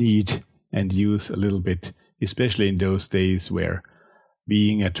need and use a little bit, especially in those days where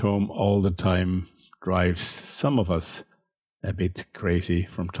being at home all the time drives some of us a bit crazy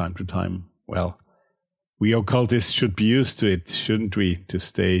from time to time. Well, we occultists should be used to it, shouldn't we, to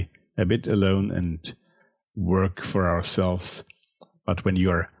stay a bit alone and work for ourselves. But when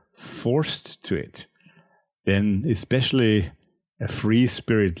you are forced to it, then especially a free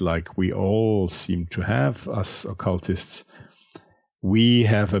spirit like we all seem to have, us occultists, we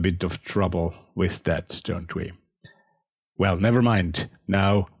have a bit of trouble with that, don't we? Well, never mind.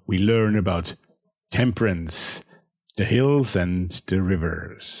 Now we learn about temperance, the hills and the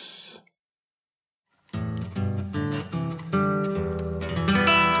rivers.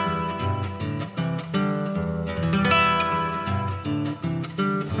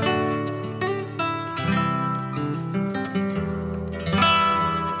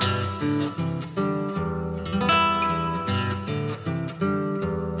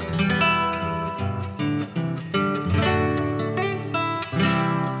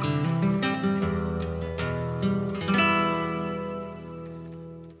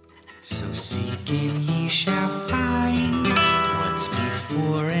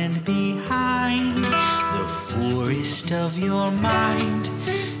 Of your mind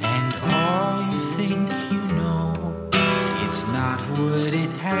and all you think you know, it's not what it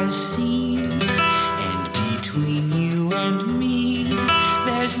has seemed. And between you and me,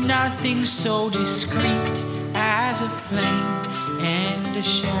 there's nothing so discreet as a flame and a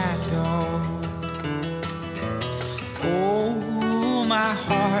shadow. Oh, my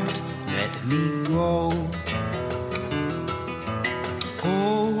heart, let me go.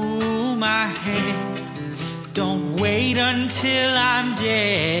 Oh, my head, don't wait until I'm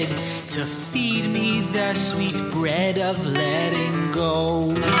dead to feed me the sweet bread of letting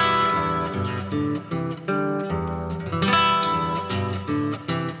go.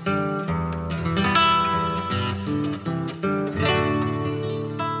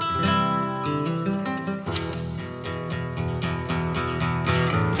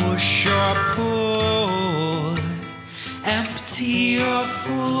 Push or pull, empty or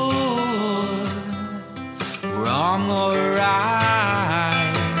full, wrong or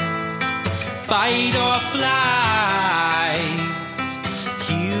right, fight or flight,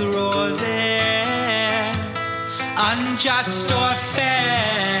 here or there, unjust or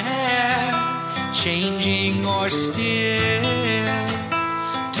fair, changing or still,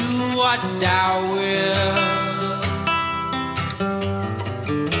 do what thou wilt.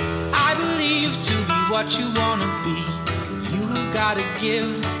 I believe to be what you wanna be, you have gotta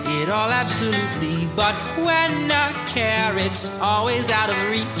give it all absolutely. But when a carrot's always out of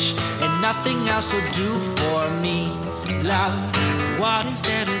reach and nothing else will do for me, love, what is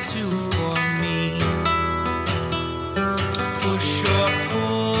there to do for me? Push or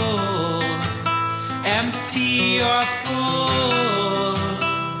pull, empty or full,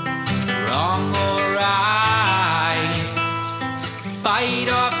 wrong or right, fight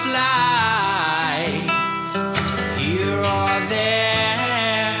or flight, here or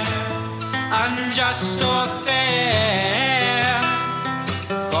there, unjust or fair,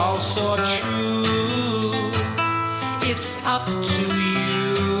 false or true, it's up to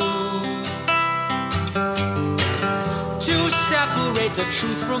you to separate the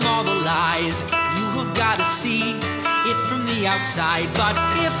truth from all the lies. You have got to see it from the outside. But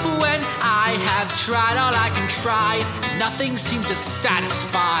if when I have tried all I can try, nothing seems to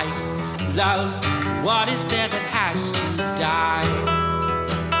satisfy, love, what is there that has to die?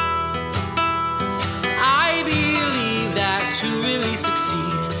 I believe that to really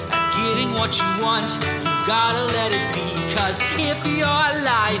succeed at getting what you want, you've gotta let it be. 'Cause if your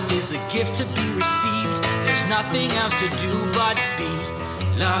life is a gift to be received, there's nothing else to do but be.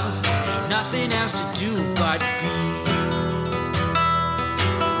 Love, nothing else to do but be.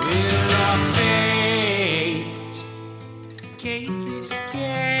 Will of fate, gateless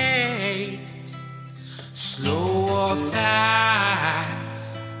gate, slow or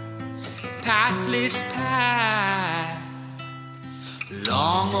fast, pathless path,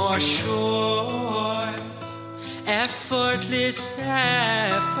 long or short, effortless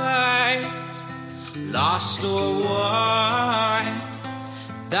effort, lost or won,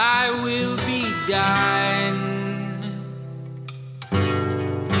 thy will be done.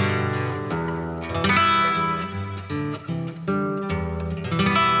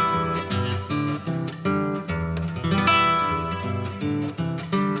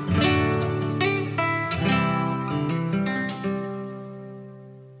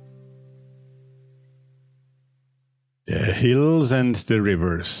 The Hills and the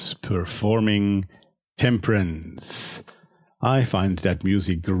Rivers performing Temperance. I find that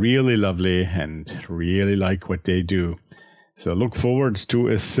music really lovely and really like what they do. So look forward to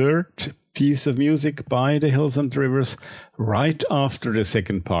a third piece of music by the Hills and Rivers right after the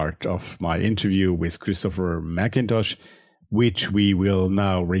second part of my interview with Christopher McIntosh, which we will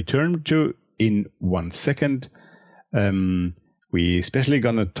now return to in 1 second. We especially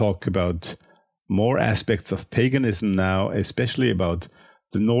gonna talk about more aspects of paganism now, especially about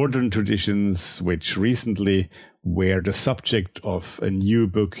the northern traditions, which recently were the subject of a new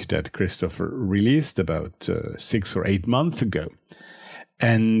book that Christopher released about 6 or 8 months ago.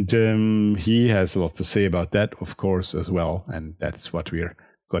 And he has a lot to say about that, of course, as well. And that's what we're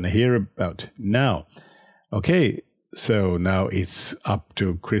going to hear about now. Okay, so now it's up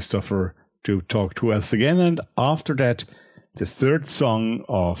to Christopher to talk to us again. And after that, the third song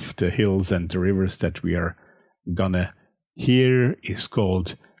of the Hills and the Rivers that we are gonna hear is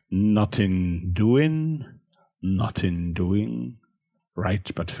called Nothing Doing. Nothing Doing.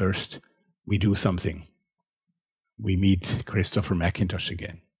 Right, but first we do something. We meet Christopher McIntosh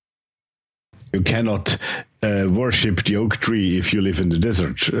again. You cannot worship the oak tree if you live in the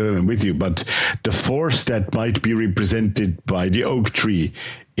desert with you, but the force that might be represented by the oak tree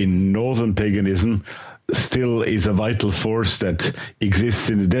in northern paganism still is a vital force that exists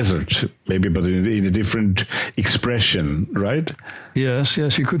in the desert, maybe, but in a different expression, right? Yes,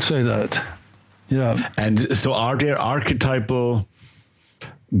 you could say that. Yeah. And so are there archetypal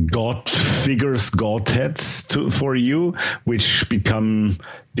god figures, godheads for you, which become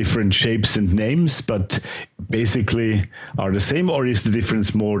different shapes and names, but basically are the same, or is the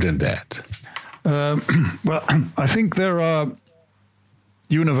difference more than that? Well, I think there are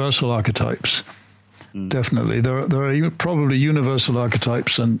universal archetypes. Definitely. There are probably universal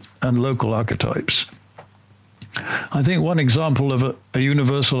archetypes and local archetypes. I think one example of a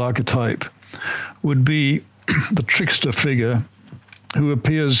universal archetype would be the trickster figure who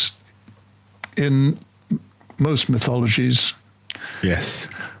appears in most mythologies. Yes.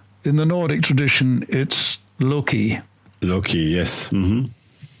 In the Nordic tradition, it's Loki. Loki, yes. Mm-hmm.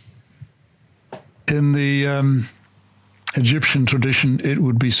 In the Egyptian tradition, it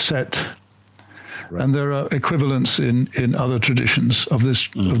would be Set. Right. And there are equivalents in other traditions of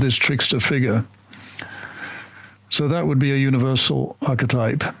this trickster figure. So that would be a universal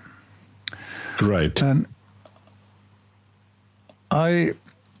archetype. Right. And I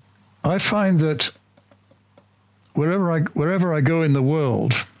find that wherever I go in the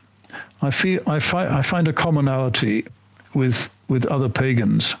world, I find a commonality with other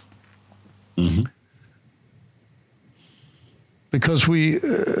pagans. Mm-hmm. Because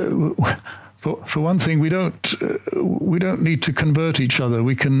for one thing, we don't need to convert each other.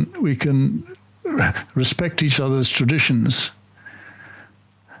 We can respect each other's traditions,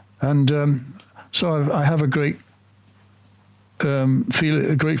 and so I have a great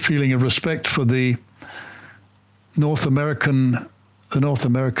feeling of respect for the North American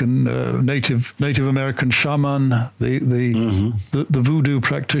Native American shaman, the voodoo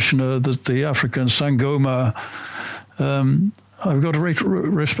practitioner, the African Sangoma. I've got a great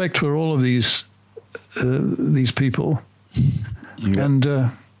respect for all of these people, yeah.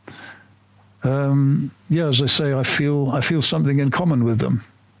 And as I say, I feel something in common with them.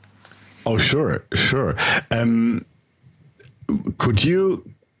 Oh, sure. Could you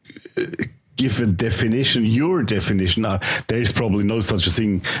give a definition, your definition? There is probably no such a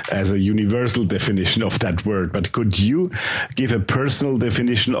thing as a universal definition of that word, but could you give a personal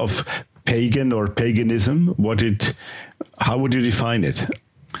definition of pagan or paganism? How would you define it?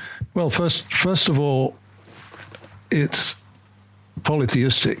 Well, first of all, it's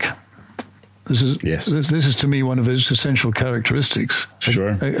polytheistic. This is to me one of its essential characteristics.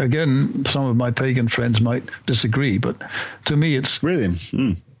 Sure. Again, some of my pagan friends might disagree, but to me, it's really.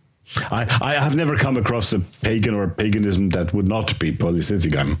 I have never come across a pagan or paganism that would not be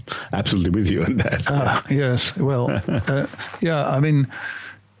polytheistic. I'm absolutely with you on that. Yes. Well, I mean,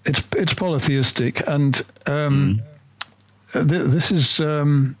 it's polytheistic, and this is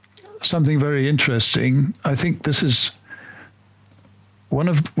something very interesting. I think this is one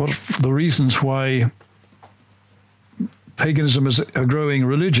of the reasons why paganism is a growing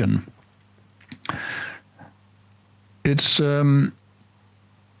religion. it's there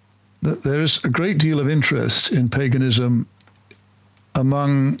is a great deal of interest in paganism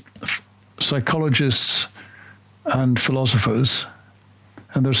among psychologists and philosophers,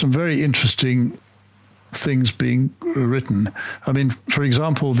 and there's some very interesting things being written. I mean, for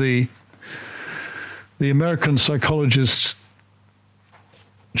example, the American psychologist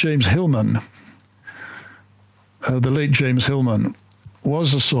James Hillman, the late James Hillman,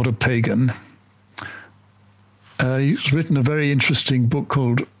 was a sort of pagan. He's written a very interesting book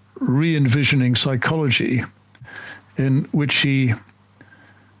called Re-Envisioning Psychology, in which he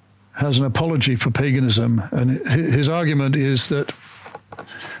has an apology for paganism. And his argument is that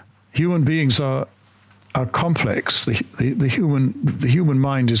human beings are complex. The human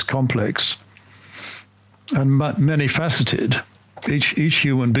mind is complex and many faceted. Each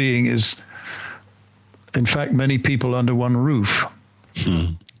human being is, in fact, many people under one roof.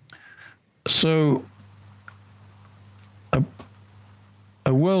 So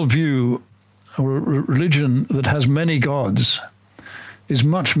a worldview or a religion that has many gods is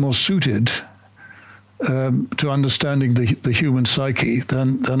much more suited to understanding the human psyche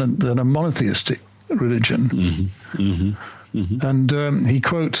than a monotheistic religion. And he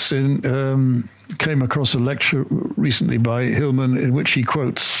quotes came across a lecture recently by Hillman in which he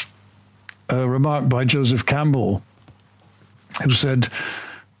quotes a remark by Joseph Campbell, who said,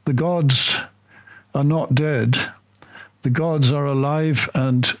 "The gods are not dead. The gods are alive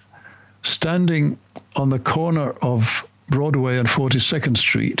and standing on the corner of Broadway and 42nd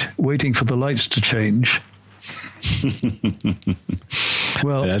Street, waiting for the lights to change."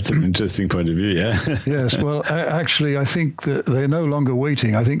 Well, that's an interesting point of view, yeah. Yes, well, actually, I think that they're no longer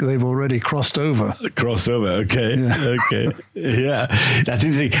waiting. I think they've already crossed over. Okay. Yeah. Okay. Yeah, that's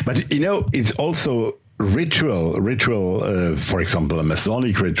interesting. But, it's also ritual, for example, a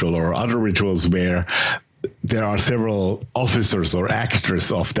Masonic ritual or other rituals where there are several officers or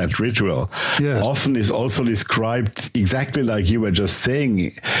actors of that ritual. Yes. Often is also described exactly like you were just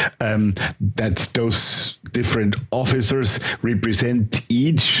saying, that those different officers represent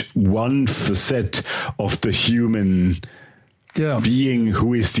each one facet of the human being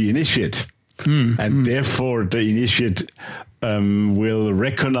who is the initiate. And therefore the initiate will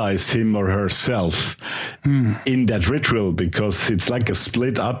recognize him or herself in that ritual, because it's like a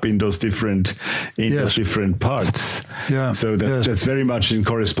split up in those different parts. Yeah. So that's very much in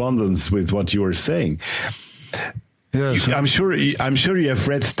correspondence with what you were saying. Yes. I'm sure you have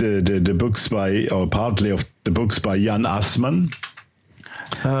read the books partly of the books by Jan Assmann.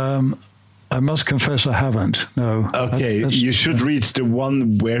 I must confess I haven't, no. Okay, you should read the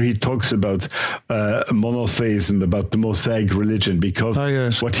one where he talks about monotheism, about the Mosaic religion, because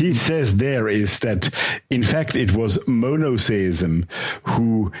what he says there is that, in fact, it was monotheism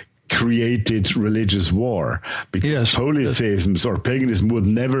who created religious war, because polytheism or paganism would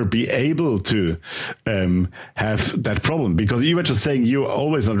never be able to have that problem, because you were just saying you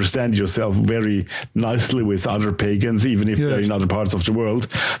always understand yourself very nicely with other pagans, even if they're in other parts of the world.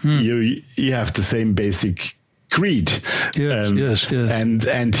 You have the same basic creed.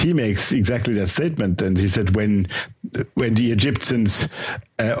 And he makes exactly that statement. And he said when the Egyptians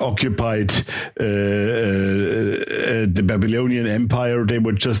occupied the Babylonian Empire, they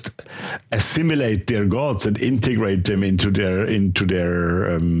would just assimilate their gods and integrate them into their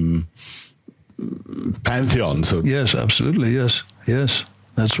pantheon. So yes, absolutely, yes,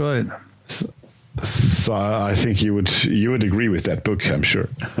 that's right. So I think you would agree with that book, I'm sure.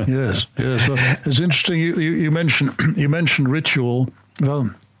 Yes. Well, it's interesting. You mentioned ritual.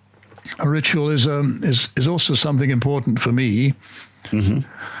 Well, a ritual is also something important for me,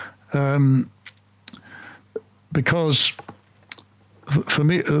 because for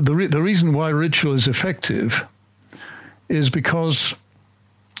me the reason why ritual is effective is because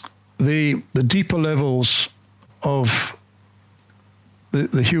the deeper levels of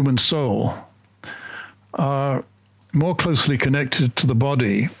the human soul are more closely connected to the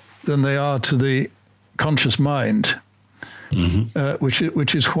body than they are to the conscious mind,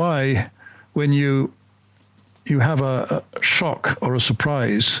 which is why when you have a shock or a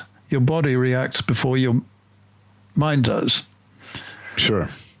surprise, your body reacts before your mind does. Sure.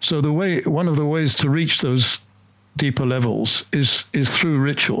 So one of the ways to reach those deeper levels is through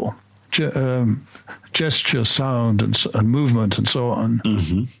ritual, gesture, sound, and movement, and so on.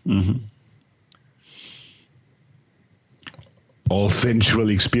 All sensual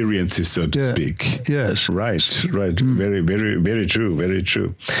experiences, so to speak. Yes. Right. Very, very, very true. Very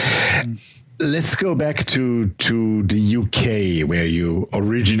true. Let's go back to the UK, where you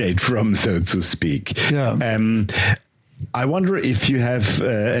originate from, so to speak. Yeah. I wonder if you have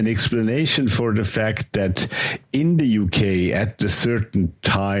an explanation for the fact that in the UK at a certain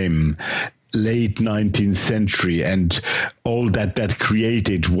time, late 19th century, and all that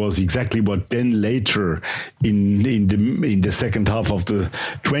created was exactly what then later in the second half of the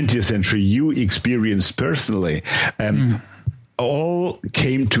 20th century you experienced personally. All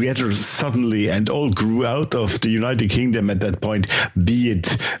came together suddenly and all grew out of the United Kingdom at that point, be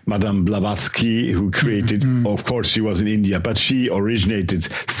it Madame Blavatsky, who created, of course, she was in India, but she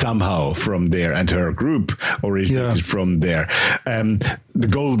originated somehow from there, and her group originated from there. The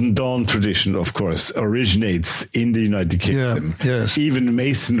Golden Dawn tradition, of course, originates in the United Kingdom. Yes. Even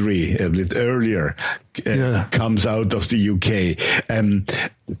Masonry, a bit earlier, comes out of the UK.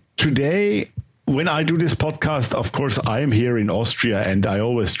 Today, when I do this podcast, of course, I am here in Austria, and I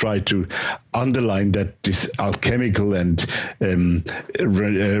always try to underline that this alchemical and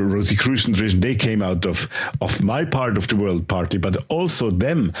Rosicrucian tradition, they came out of my part of the world party, but also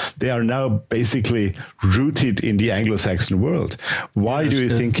they are now basically rooted in the Anglo-Saxon world. Why do you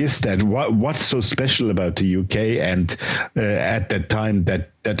think is that? What's so special about the UK and at that time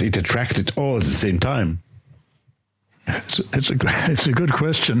that it attracted all at the same time? It's a good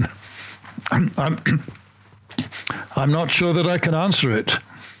question. I'm not sure that I can answer it.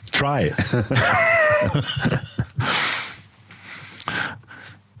 Try.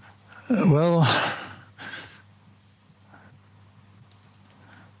 Well,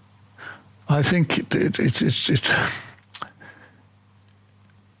 I think it's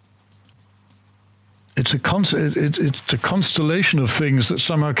a constellation of things that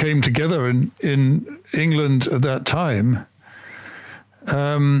somehow came together in England at that time.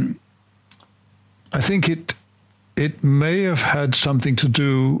 I think it may have had something to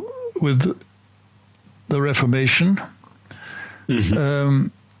do with the Reformation. The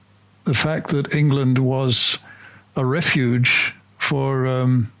fact that England was a refuge for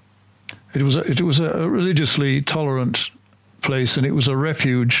it was a religiously tolerant place, and it was a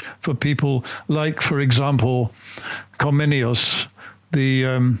refuge for people like, for example, Comenius,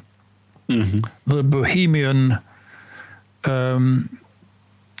 the Bohemian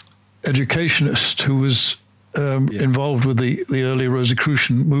educationist who was involved with the early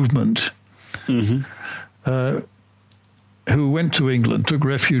Rosicrucian movement, who went to England, took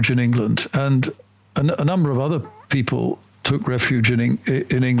refuge in England, and a number of other people took refuge in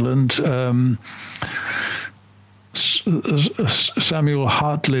England. Samuel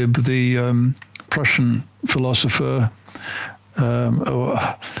Hartlib, the Prussian philosopher, or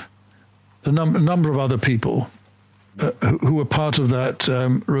a number of other people who were part of that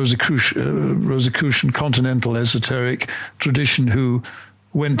Rosicrucian continental esoteric tradition, who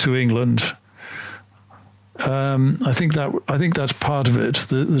went to England. I think that's part of it,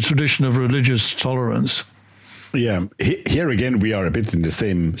 the tradition of religious tolerance. Yeah, here again we are a bit in the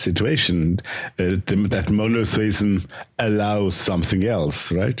same situation. That monotheism allows something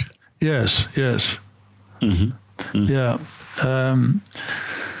else, right? Yes. Yeah.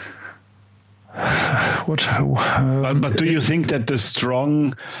 But do you think that the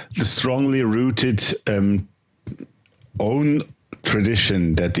strongly rooted own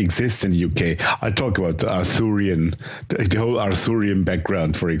tradition that exists in the UK, I talk about the Arthurian, the whole Arthurian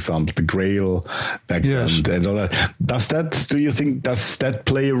background, for example, the Grail background, and all that, do you think that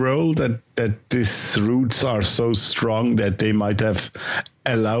play a role, that these roots are so strong that they might have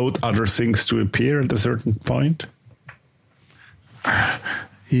allowed other things to appear at a certain point?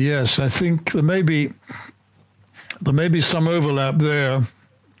 Yes, I think there may be some overlap there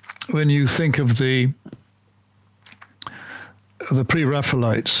when you think of the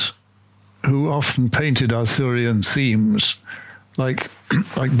Pre-Raphaelites, who often painted Arthurian themes, like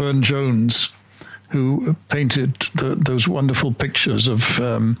Burne-Jones, who painted those wonderful pictures of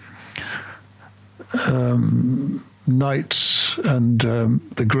knights and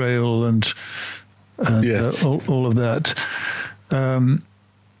the Grail and yes. All of that.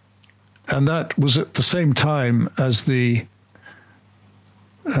 And that was at the same time as the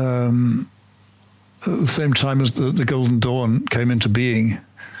Golden Dawn came into being.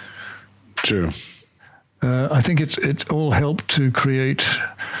 True. I think it all helped to create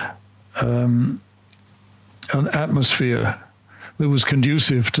an atmosphere that was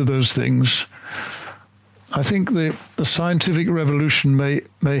conducive to those things. I think the scientific revolution may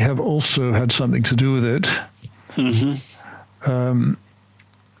have also had something to do with it.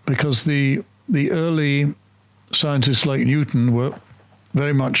 Because the early scientists like Newton were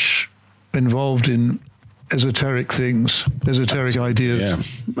very much involved in esoteric things, esoteric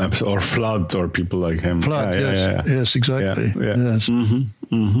ideas. Yeah, or Flood, or people like him. Flood, yes, exactly. Yes.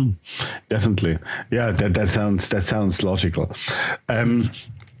 Definitely. Yeah, that sounds logical.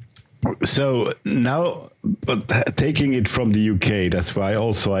 So now, but taking it from the UK, that's why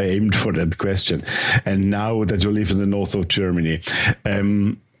also I aimed for that question. And now that you live in the north of Germany,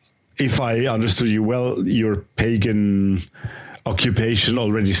 if I understood you well, your pagan occupation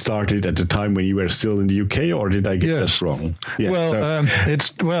already started at the time when you were still in the UK, or did I get that wrong? Yes,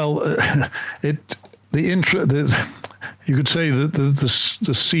 you could say that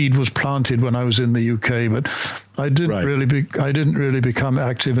the seed was planted when I was in the UK, but I didn't really become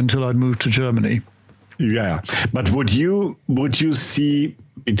active until I'd moved to Germany. Yeah, but would you see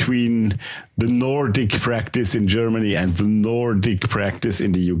between the Nordic practice in Germany and the Nordic practice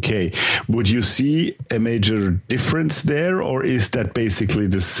in the UK, would you see a major difference there, or is that basically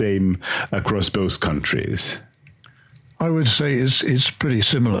the same across both countries? I would say it's pretty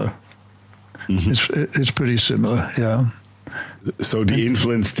similar. It's pretty similar, yeah. So the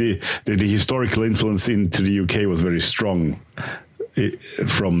influence, the historical influence into the UK was very strong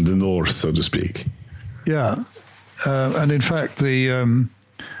from the north, so to speak. Yeah, and in fact, when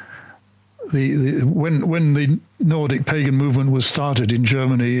the Nordic pagan movement was started in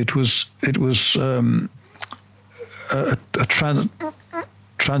Germany, it was a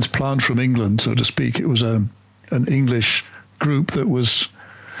transplant from England, so to speak. It was an English group that was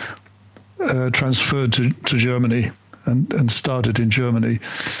transferred to Germany and started in Germany.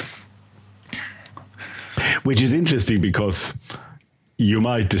 Which is interesting because you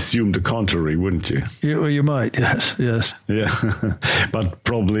might assume the contrary, wouldn't you? Yeah, well, you might, yes. Yeah, but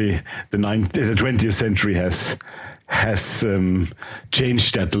probably the 20th century has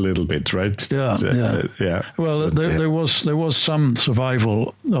changed that a little bit, right? Yeah. Well, there was some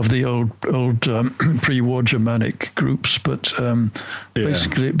survival of the old pre-war Germanic groups, but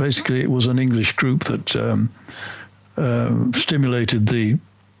basically it was an English group that stimulated the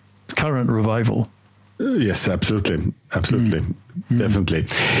current revival. Yes, absolutely. Definitely.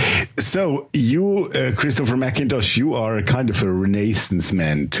 So you, Christopher McIntosh, you are a kind of a Renaissance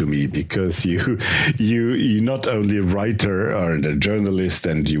man to me, because you not only a writer or a journalist,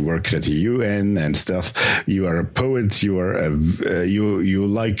 and you work at the UN and stuff. You are a poet. You are you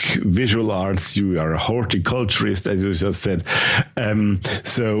like visual arts. You are a horticulturist, as you just said.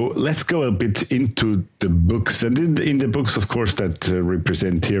 So let's go a bit into the books, and in the books, of course, that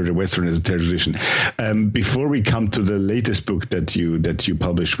represent here the Western esoteric tradition. Before we come to the latest book that you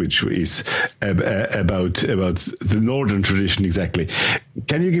published, which is about the Northern tradition exactly,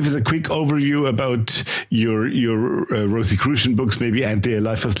 can you give us a quick overview about your Rosicrucian books, maybe, and the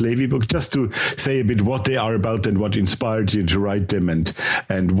Eliphas Levi book, just to say a bit what they are about and what inspired you to write them, and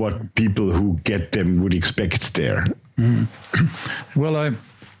what people who get them would expect there? Well,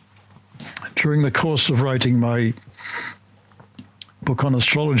 during the course of writing my book on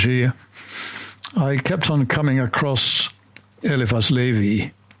astrology, I kept on coming across Eliphas Levi,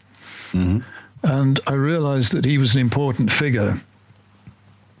 and I realized that he was an important figure,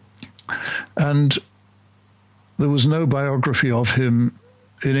 and there was no biography of him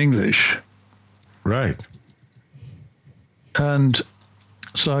in English. Right. And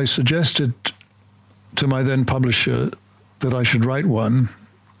so I suggested to my then publisher that I should write one,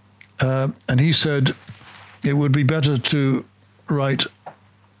 and he said it would be better to write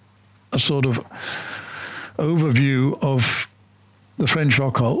a sort of overview of the French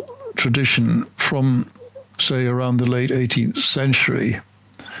occult tradition from, say, around the late 18th century,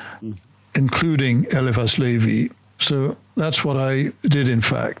 including Eliphas Levi. So that's what I did, in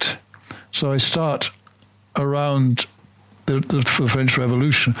fact. So I start around the French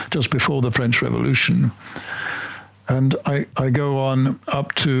Revolution, just before the French Revolution, and I go on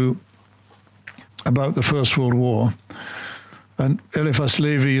up to about the First World War. And Eliphas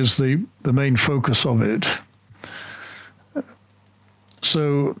Levi is the main focus of it.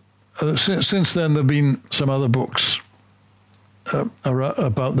 So since then, there have been some other books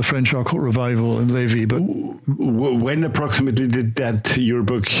about the French occult revival and Levi. But when approximately did your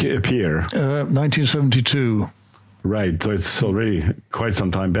book appear? 1972. Right, so it's already quite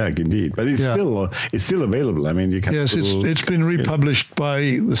some time back, indeed. But it's still available. I mean, you can. Yes, it's been republished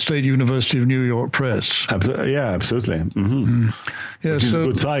by the State University of New York Press. Yeah, absolutely. Yeah, which is a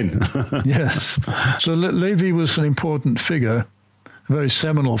good sign. Yes. So Levi was an important figure, a very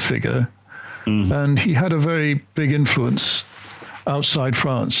seminal figure, and he had a very big influence outside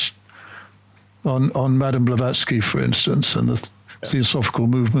France on Madame Blavatsky, for instance, and the Theosophical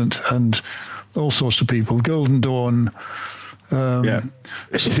movement, and all sorts of people, Golden Dawn,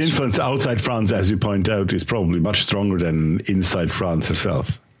 His influence outside France, as you point out, is probably much stronger than inside France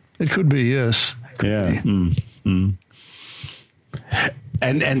herself. It could be, yes. Yeah.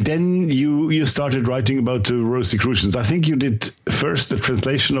 And then you started writing about the Rosicrucians. I think you did first the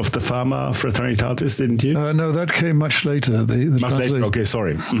translation of the Fama Fraternitatis, didn't you? No, that came much later. Much later. Okay,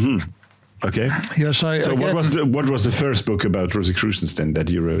 sorry. Okay. Yes, So what was the first book about Rosicrucians then that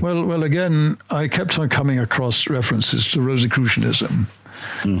you wrote? Well, again, I kept on coming across references to Rosicrucianism,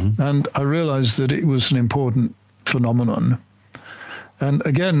 and I realized that it was an important phenomenon. And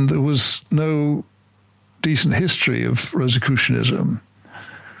again, there was no decent history of Rosicrucianism.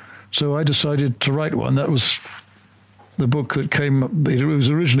 So I decided to write one. That was the book that came. It was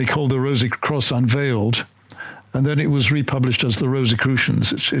originally called The Rosy Cross Unveiled, and then it was republished as The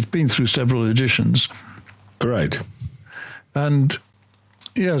Rosicrucians. It's been through several editions. Right. And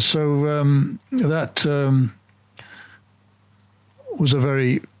yeah, so that was a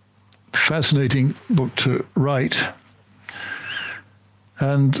very fascinating book to write.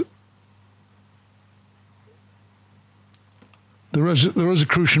 And the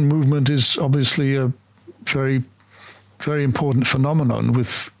Rosicrucian movement is obviously a very, very important phenomenon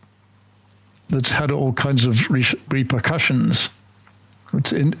that's had all kinds of repercussions.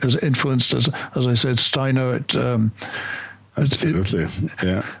 It's has influenced, as I said, Steiner. Absolutely,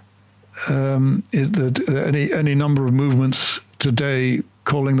 yeah. Any number of movements today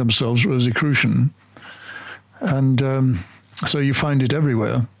calling themselves Rosicrucian, and so you find it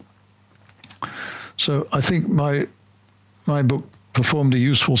everywhere. So I think my book performed a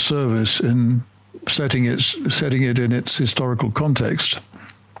useful service in setting it in its historical context.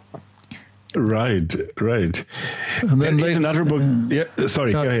 Right. And then another book. Yeah,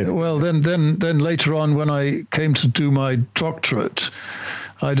 sorry, go ahead. Well, then later on, when I came to do my doctorate,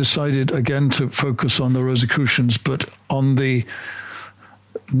 I decided again to focus on the Rosicrucians, but on the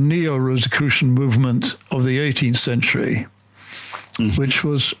neo-Rosicrucian movement of the 18th century, which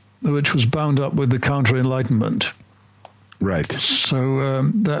was bound up with the Counter-Enlightenment. Right. So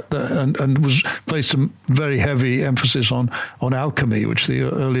and was placed a very heavy emphasis on alchemy, which the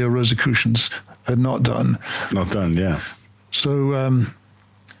earlier Rosicrucians had not done. Yeah. So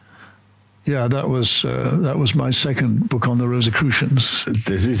that was my second book on the Rosicrucians.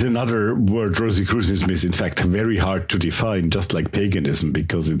 This is another word. Rosicrucianism is in fact very hard to define, just like paganism,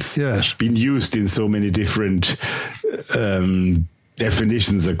 because it's been used in so many different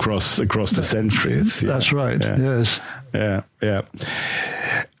definitions across the centuries. That's right. Yeah. Yes. Yeah.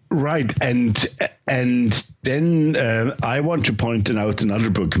 Right, and then I want to point out another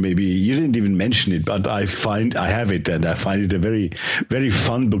book. Maybe you didn't even mention it, but I have it, and I find it a very, very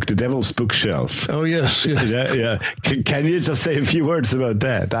fun book, The Devil's Bookshelf. Oh yes. Yeah. Can you just say a few words about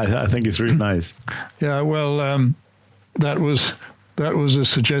that? I think it's really nice. Yeah. Well, that was a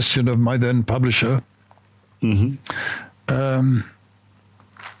suggestion of my then publisher.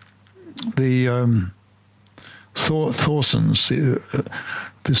 Thorson's,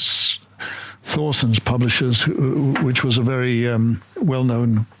 this Thorson's Publishers, which was a very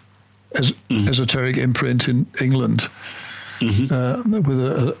well-known esoteric imprint in England, with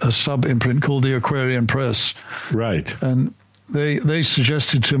a sub-imprint called the Aquarian Press. Right. And they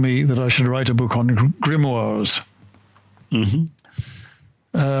suggested to me that I should write a book on grimoires.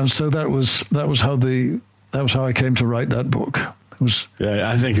 So that was how I came to write that book.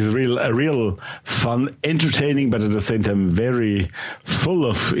 I think it's a real fun, entertaining, but at the same time very full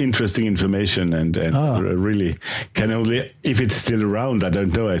of interesting information, and really can only, if it's still around, I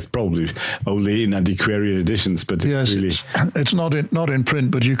don't know, it's probably only in antiquarian editions, but yes, it's not in print,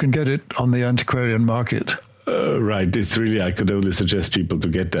 but you can get it on the antiquarian market. Right, it's really, I could only suggest people to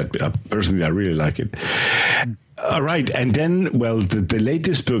get that. Personally, I really like it. All right, and then, well, the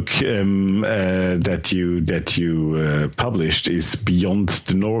latest book that you published is Beyond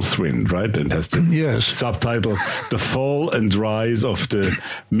the North Wind, right? And has the subtitle "The Fall and Rise of the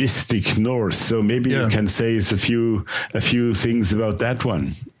Mystic North." So maybe you can say a few things about that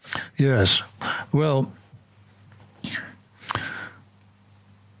one. Yes, well,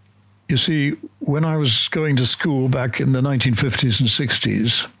 you see, when I was going to school back in the 1950s and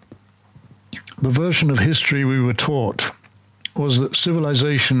 60s. The version of history we were taught was that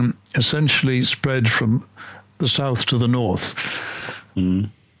civilization essentially spread from the south to the north.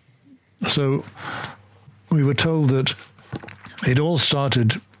 So we were told that it all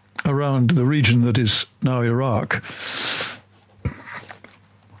started around the region that is now Iraq,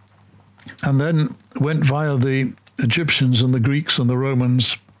 and then went via the Egyptians and the Greeks and the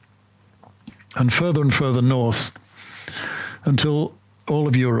Romans and further north until all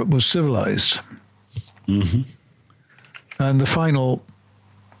of Europe was civilized. And the final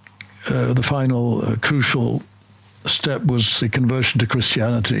crucial step was the conversion to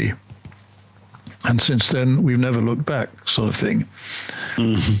Christianity. And since then, we've never looked back, sort of thing.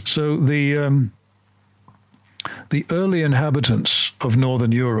 Mm-hmm. So the early inhabitants of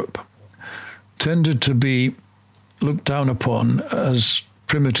Northern Europe tended to be looked down upon as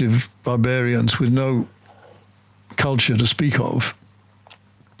primitive barbarians with no culture to speak of.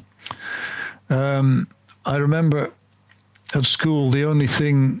 I remember at school, the only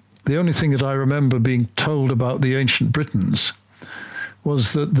thing that I remember being told about the ancient Britons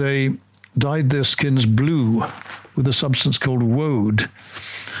was that they dyed their skins blue with a substance called woad.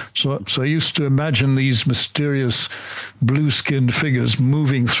 So I used to imagine these mysterious blue-skinned figures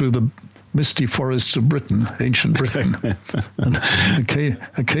moving through the misty forests of Britain, ancient Britain, and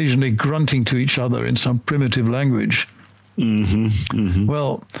occasionally grunting to each other in some primitive language. Mm-hmm, mm-hmm.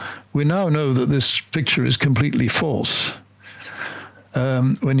 Well, we now know that this picture is completely false.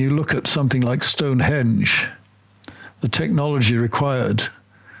 When you look at something like Stonehenge, the technology required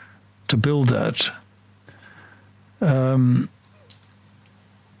to build that, and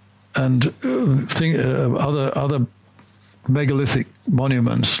other megalithic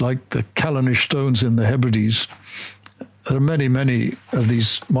monuments like the Callanish stones in the Hebrides. There are many, many of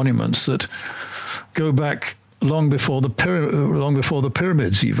these monuments that go back long before the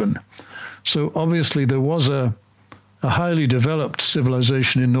pyramids even. So obviously there was a highly developed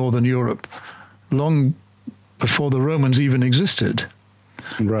civilization in Northern Europe long before the Romans even existed.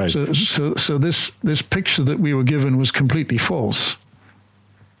 Right. So this picture that we were given was completely false.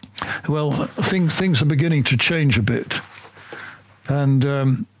 Well, things are beginning to change a bit, and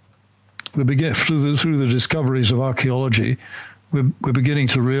we begin through the discoveries of archaeology. We're beginning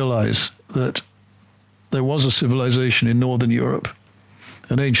to realize that there was a civilization in Northern Europe,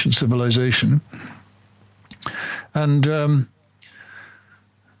 an ancient civilization, and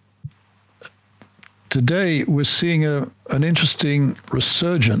today we're seeing an interesting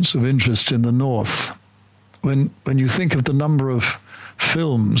resurgence of interest in the North. When you think of the number of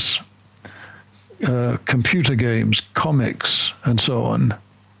films, computer games, comics, and so on,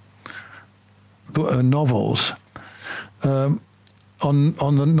 novels on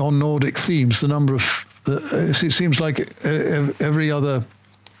Nordic themes, the number of it seems like every other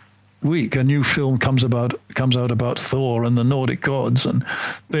week a new film comes out about Thor and the Nordic gods and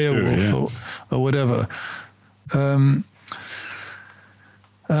Beowulf or whatever,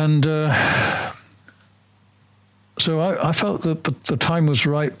 so I felt that the time was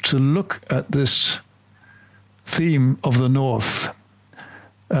ripe to look at this theme of the North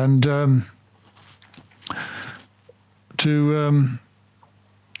and to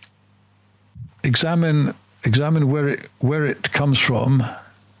examine where it comes from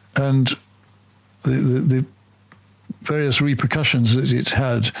and the various repercussions that it's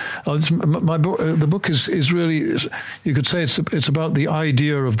had. My book, the book is really, you could say it's about the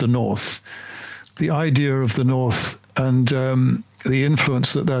idea of the North. The idea of the North and the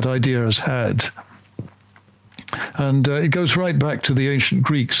influence that idea has had. And it goes right back to the ancient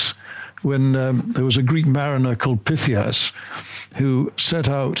Greeks when there was a Greek mariner called Pythias who sailed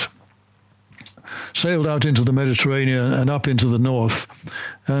out into the Mediterranean and up into the north,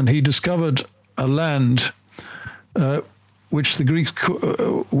 and he discovered a land which the Greeks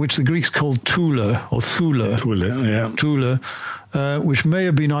called Thule or Thule. Thule, yeah. Thule, which may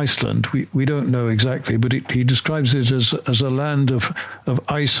have been Iceland. We don't know exactly, but he describes it as a land of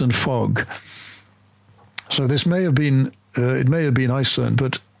ice and fog. So this may have been Iceland,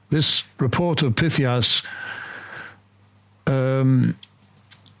 but this report of Pythias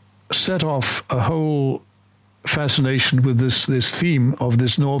set off a whole fascination with this theme of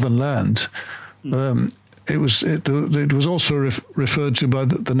this northern land. It was also referred to by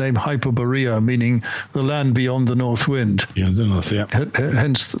the name Hyperborea, meaning the land beyond the north wind. Yeah, the north, yeah.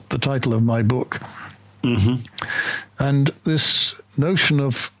 Hence the title of my book. Mm-hmm. And this notion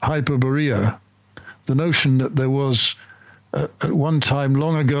of Hyperborea, the notion that there was at one time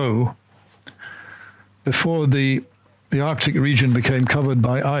long ago, before the Arctic region became covered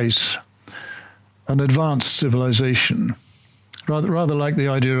by ice, an advanced civilization, rather like the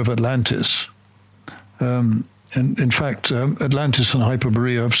idea of Atlantis. And in fact, Atlantis and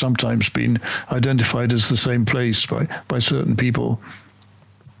Hyperborea have sometimes been identified as the same place by certain people.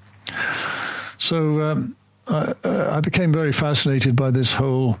 So I became very fascinated by this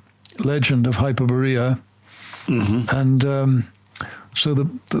whole legend of Hyperborea. Mm-hmm. And so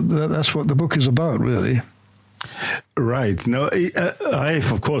that's what the book is about, really. Right. No,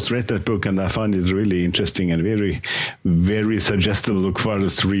 I've of course read that book, and I find it really interesting and very, very suggestible book for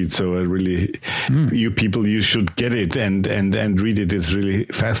others to read. So I really, you people, you should get it and read it. It's really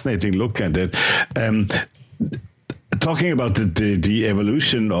fascinating look at it. Talking about the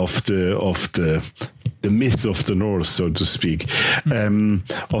evolution of the myth of the Norse, so to speak.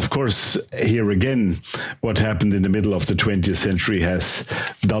 Of course, here again, what happened in the middle of the 20th century has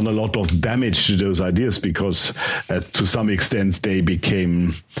done a lot of damage to those ideas, because to some extent they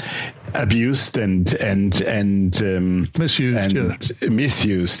became abused and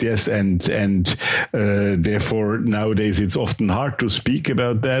misused, yes, and therefore nowadays it's often hard to speak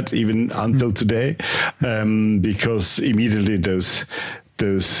about that, even until today, because immediately those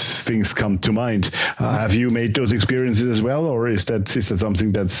things come to mind. Have you made those experiences as well, or is that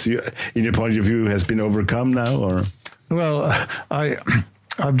something that's, in your point of view, has been overcome now? Or well,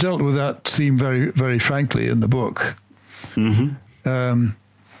 I've dealt with that theme very, very frankly in the book. Mm-hmm.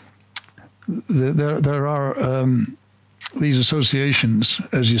 There are these associations,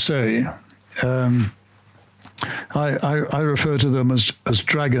 as you say. I refer to them as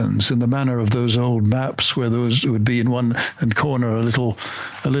dragons, in the manner of those old maps where there would be in one corner a little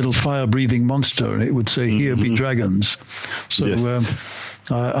fire-breathing monster, and it would say, "Here be dragons." So yes.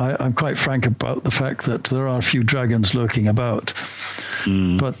 I'm quite frank about the fact that there are a few dragons lurking about,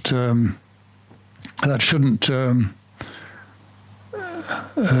 but that shouldn't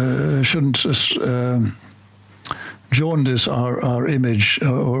jaundice our image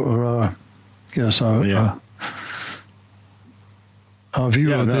or our our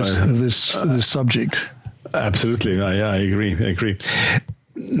view of this subject. Absolutely, I agree.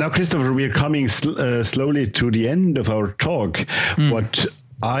 Now, Christopher, we're coming slowly to the end of our talk. What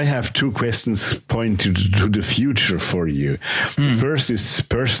I have two questions pointing to the future for you. First is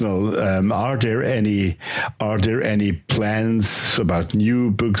personal. Are there any plans about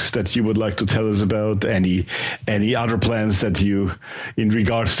new books that you would like to tell us about? Any other plans that you, in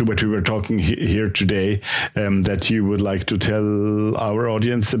regards to what we were talking here today, that you would like to tell our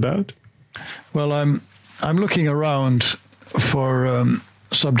audience about? Well, I'm looking around for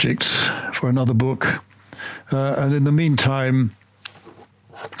subjects for another book, and in the meantime,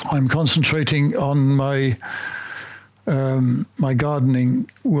 I'm concentrating on my gardening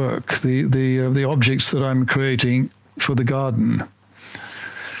work, the objects that I'm creating for the garden.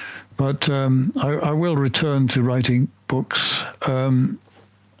 But I will return to writing books.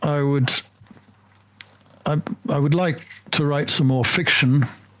 I would like to write some more fiction.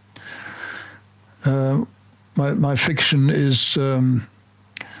 My fiction is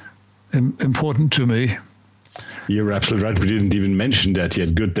important to me. You're absolutely right. We didn't even mention that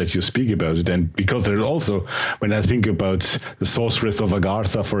yet. Good that you speak about it. And because there's also, when I think about the Sorceress of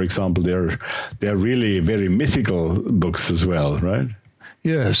Agartha, for example, they're really very mythical books as well, right?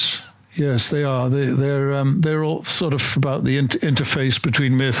 Yes, they are. They're all sort of about the interface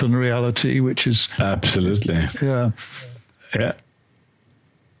between myth and reality, which is absolutely yeah.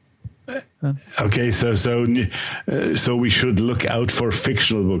 Okay, so we should look out for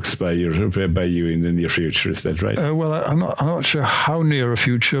fictional books by you in the near future. Is that right? Well, I'm not sure how near a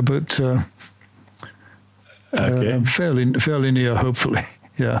future, but fairly near, hopefully.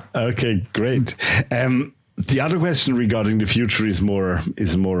 Yeah. Okay, great. The other question regarding the future is more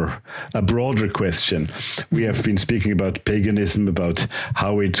a broader question. We have been speaking about paganism, about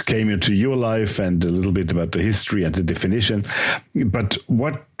how it came into your life, and a little bit about the history and the definition. But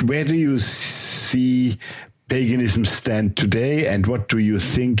where do you see paganism stand today, and what do you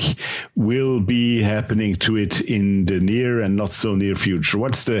think will be happening to it in the near and not so near future?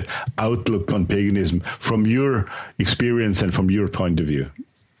 What's the outlook on paganism from your experience and from your point of view?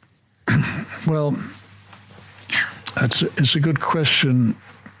 Well, it's a good question.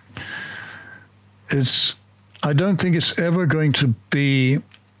 I don't think it's ever going to be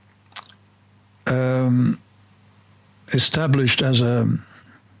established as a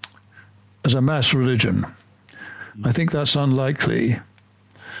mass religion. I think that's unlikely,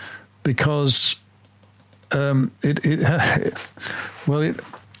 because it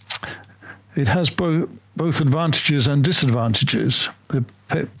has both advantages and disadvantages.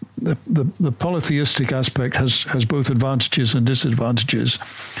 The polytheistic aspect has both advantages and disadvantages,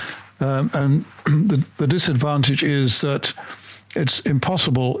 and the disadvantage is that it's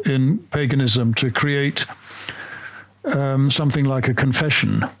impossible in paganism to create something like a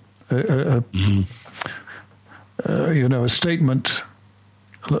confession, a statement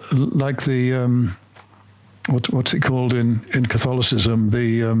like the what's it called in Catholicism?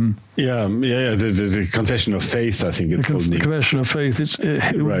 The the Confession of Faith, I think it's called. The Confession of Faith.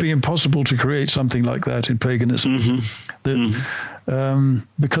 It would be impossible to create something like that in paganism,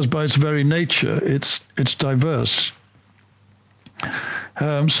 because by its very nature, it's diverse.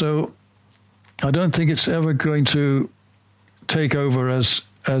 So I don't think it's ever going to take over as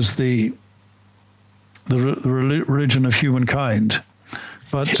the religion of humankind.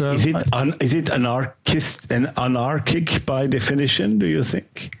 But is it anarchic by definition? Do you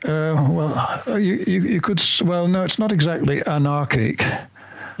think? You could. Well, no, it's not exactly anarchic,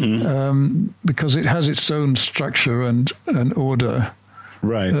 because it has its own structure and order,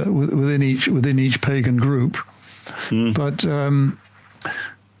 right? Within each pagan group. But I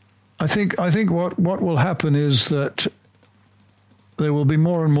think what will happen is that there will be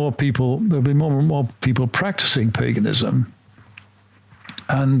more and more people. There'll be more and more people practicing paganism.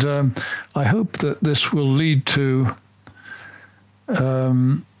 And I hope that this will lead to, I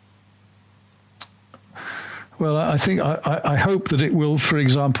hope that it will, for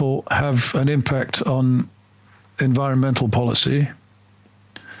example, have an impact on environmental policy.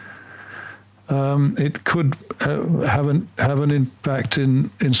 It could have an impact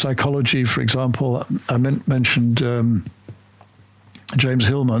in psychology, for example. I mentioned James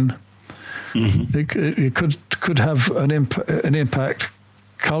Hillman. It could have an impact.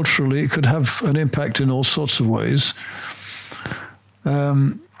 Culturally, it could have an impact in all sorts of ways.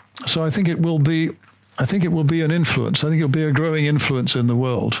 So I think it will be an influence. I think it'll be a growing influence in the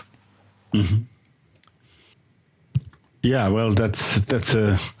world. Yeah, well, that's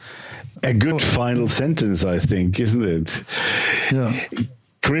a good final sentence, I think, isn't it? Yeah.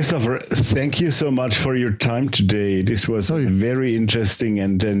 Christopher, thank you so much for your time today. This was very interesting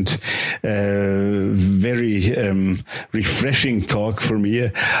and very refreshing talk for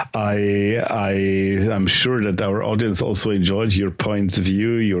me. I'm sure that our audience also enjoyed your points of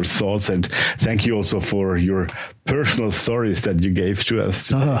view, your thoughts, and thank you also for your personal stories that you gave to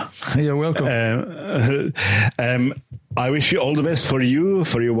us. You're welcome. I wish you all the best for you,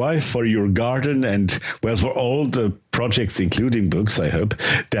 for your wife, for your garden, and well, for all the projects, including books, I hope,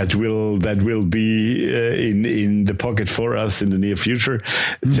 that will be in the pocket for us in the near future.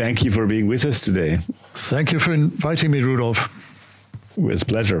 Thank you for being with us today. Thank you for inviting me, Rudolf. With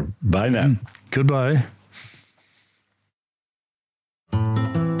pleasure. Bye now. Goodbye.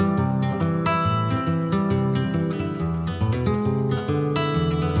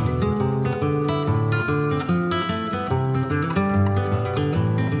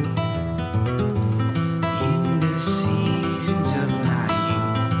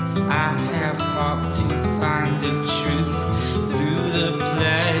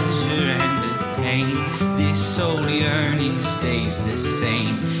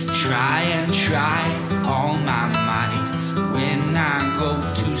 Try all my might. When I go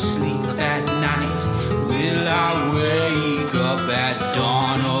to sleep at night, will I wake up at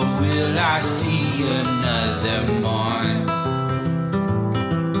dawn, or will I see another morn?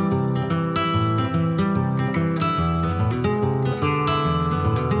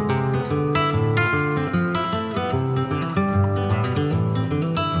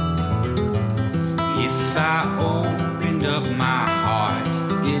 If I opened up my heart,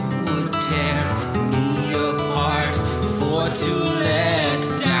 it would tear me apart. For to let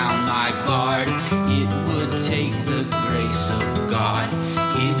down my guard, it would take the grace of God.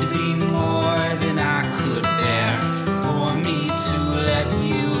 It'd be more than I could bear, for me to let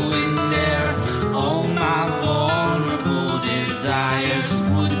you in there. All my vulnerable desires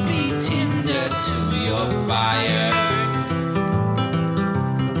would be tinder to your fire.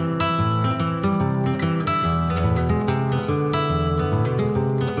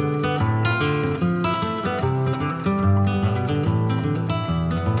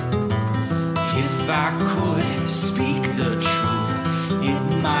 Speak the truth, it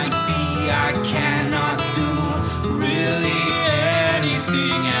might be I cannot do really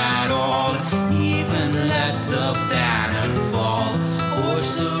anything at all, even let the banner fall, or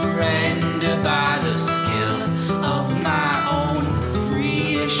surrender by the skill of my own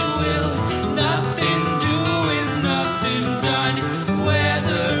free-ish will. Nothing doing, nothing done,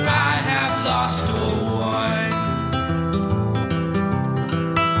 whether I have lost or won.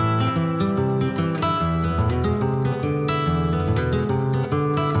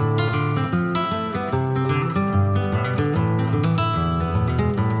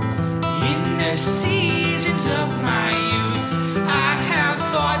 Seasons of my youth, I have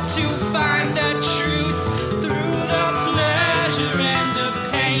thought to find the truth through the pleasure and the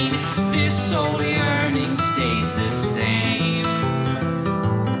pain. This soul yearning stays the same.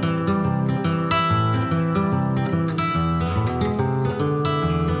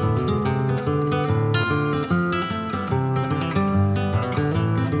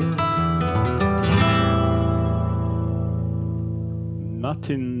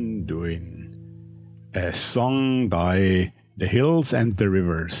 Martin doing a song by The Hills and the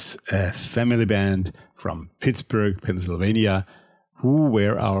Rivers, a family band from Pittsburgh, Pennsylvania, who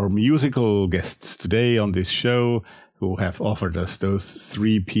were our musical guests today on this show, who have offered us those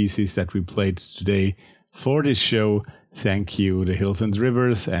 3 pieces that we played today for this show. Thank you, The Hills and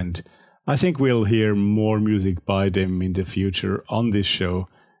Rivers, and I think we'll hear more music by them in the future on this show,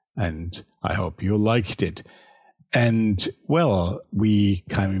 and I hope you liked it. And, well, we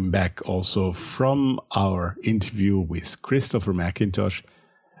came back also from our interview with Christopher McIntosh.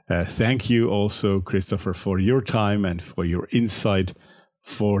 Thank you also, Christopher, for your time and for your insight,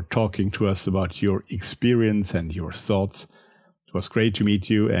 for talking to us about your experience and your thoughts. It was great to meet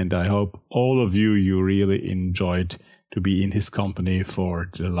you, and I hope all of you really enjoyed to be in his company for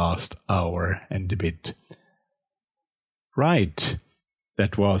the last hour and a bit. Right.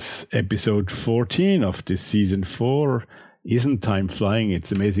 That was episode 14 of this season 4. Isn't time flying?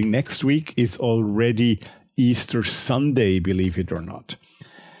 It's amazing. Next week is already Easter Sunday, believe it or not.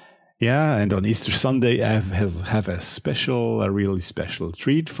 Yeah, and on Easter Sunday, I have a really special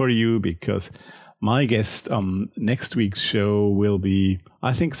treat for you, because my guest on next week's show will be,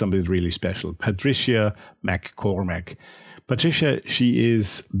 I think, somebody really special, Patricia McCormack. Patricia, she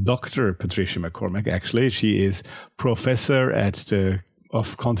is Dr. Patricia McCormack, actually. She is professor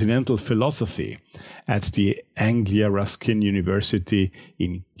of Continental Philosophy at the Anglia Ruskin University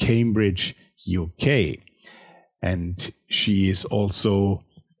in Cambridge, UK. And she is also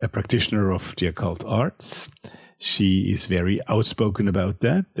a practitioner of the occult arts. She is very outspoken about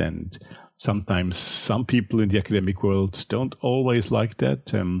that, and sometimes some people in the academic world don't always like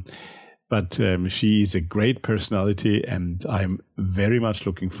that. But she is a great personality, and I'm very much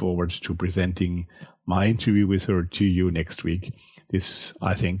looking forward to presenting my interview with her to you next week. This,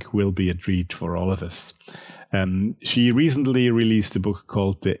 I think, will be a treat for all of us. She recently released a book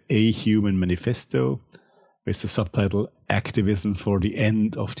called The A-Human Manifesto, with the subtitle Activism for the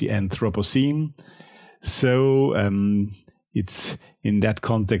End of the Anthropocene. So it's in that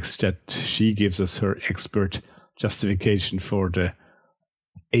context that she gives us her expert justification for the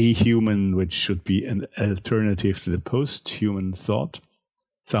A-human, which should be an alternative to the post-human thought.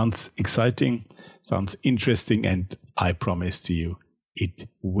 Sounds exciting, sounds interesting, and I promise to you, it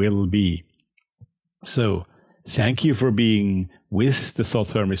will be. So, thank you for being with the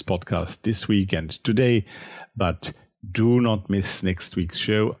Thought Hermes podcast this week and today, but do not miss next week's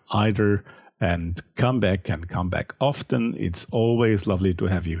show either, and come back often. It's always lovely to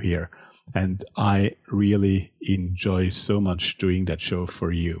have you here, and I really enjoy so much doing that show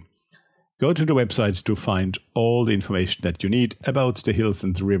for you. Go to the website to find all the information that you need about the Hills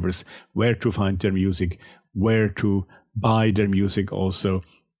and the Rivers, where to find their music, where to buy their music also.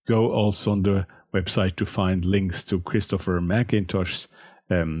 Go also on the website to find links to Christopher McIntosh's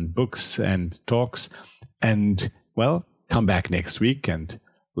books and talks. And, well, come back next week and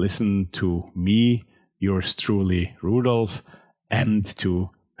listen to me, yours truly, Rudolf, and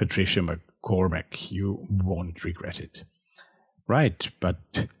to Patricia McCormack. You won't regret it. Right,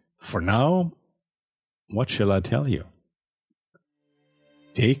 but for now, what shall I tell you?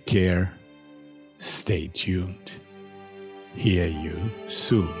 Take care, stay tuned. Hear you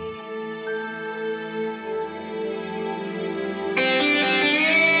soon.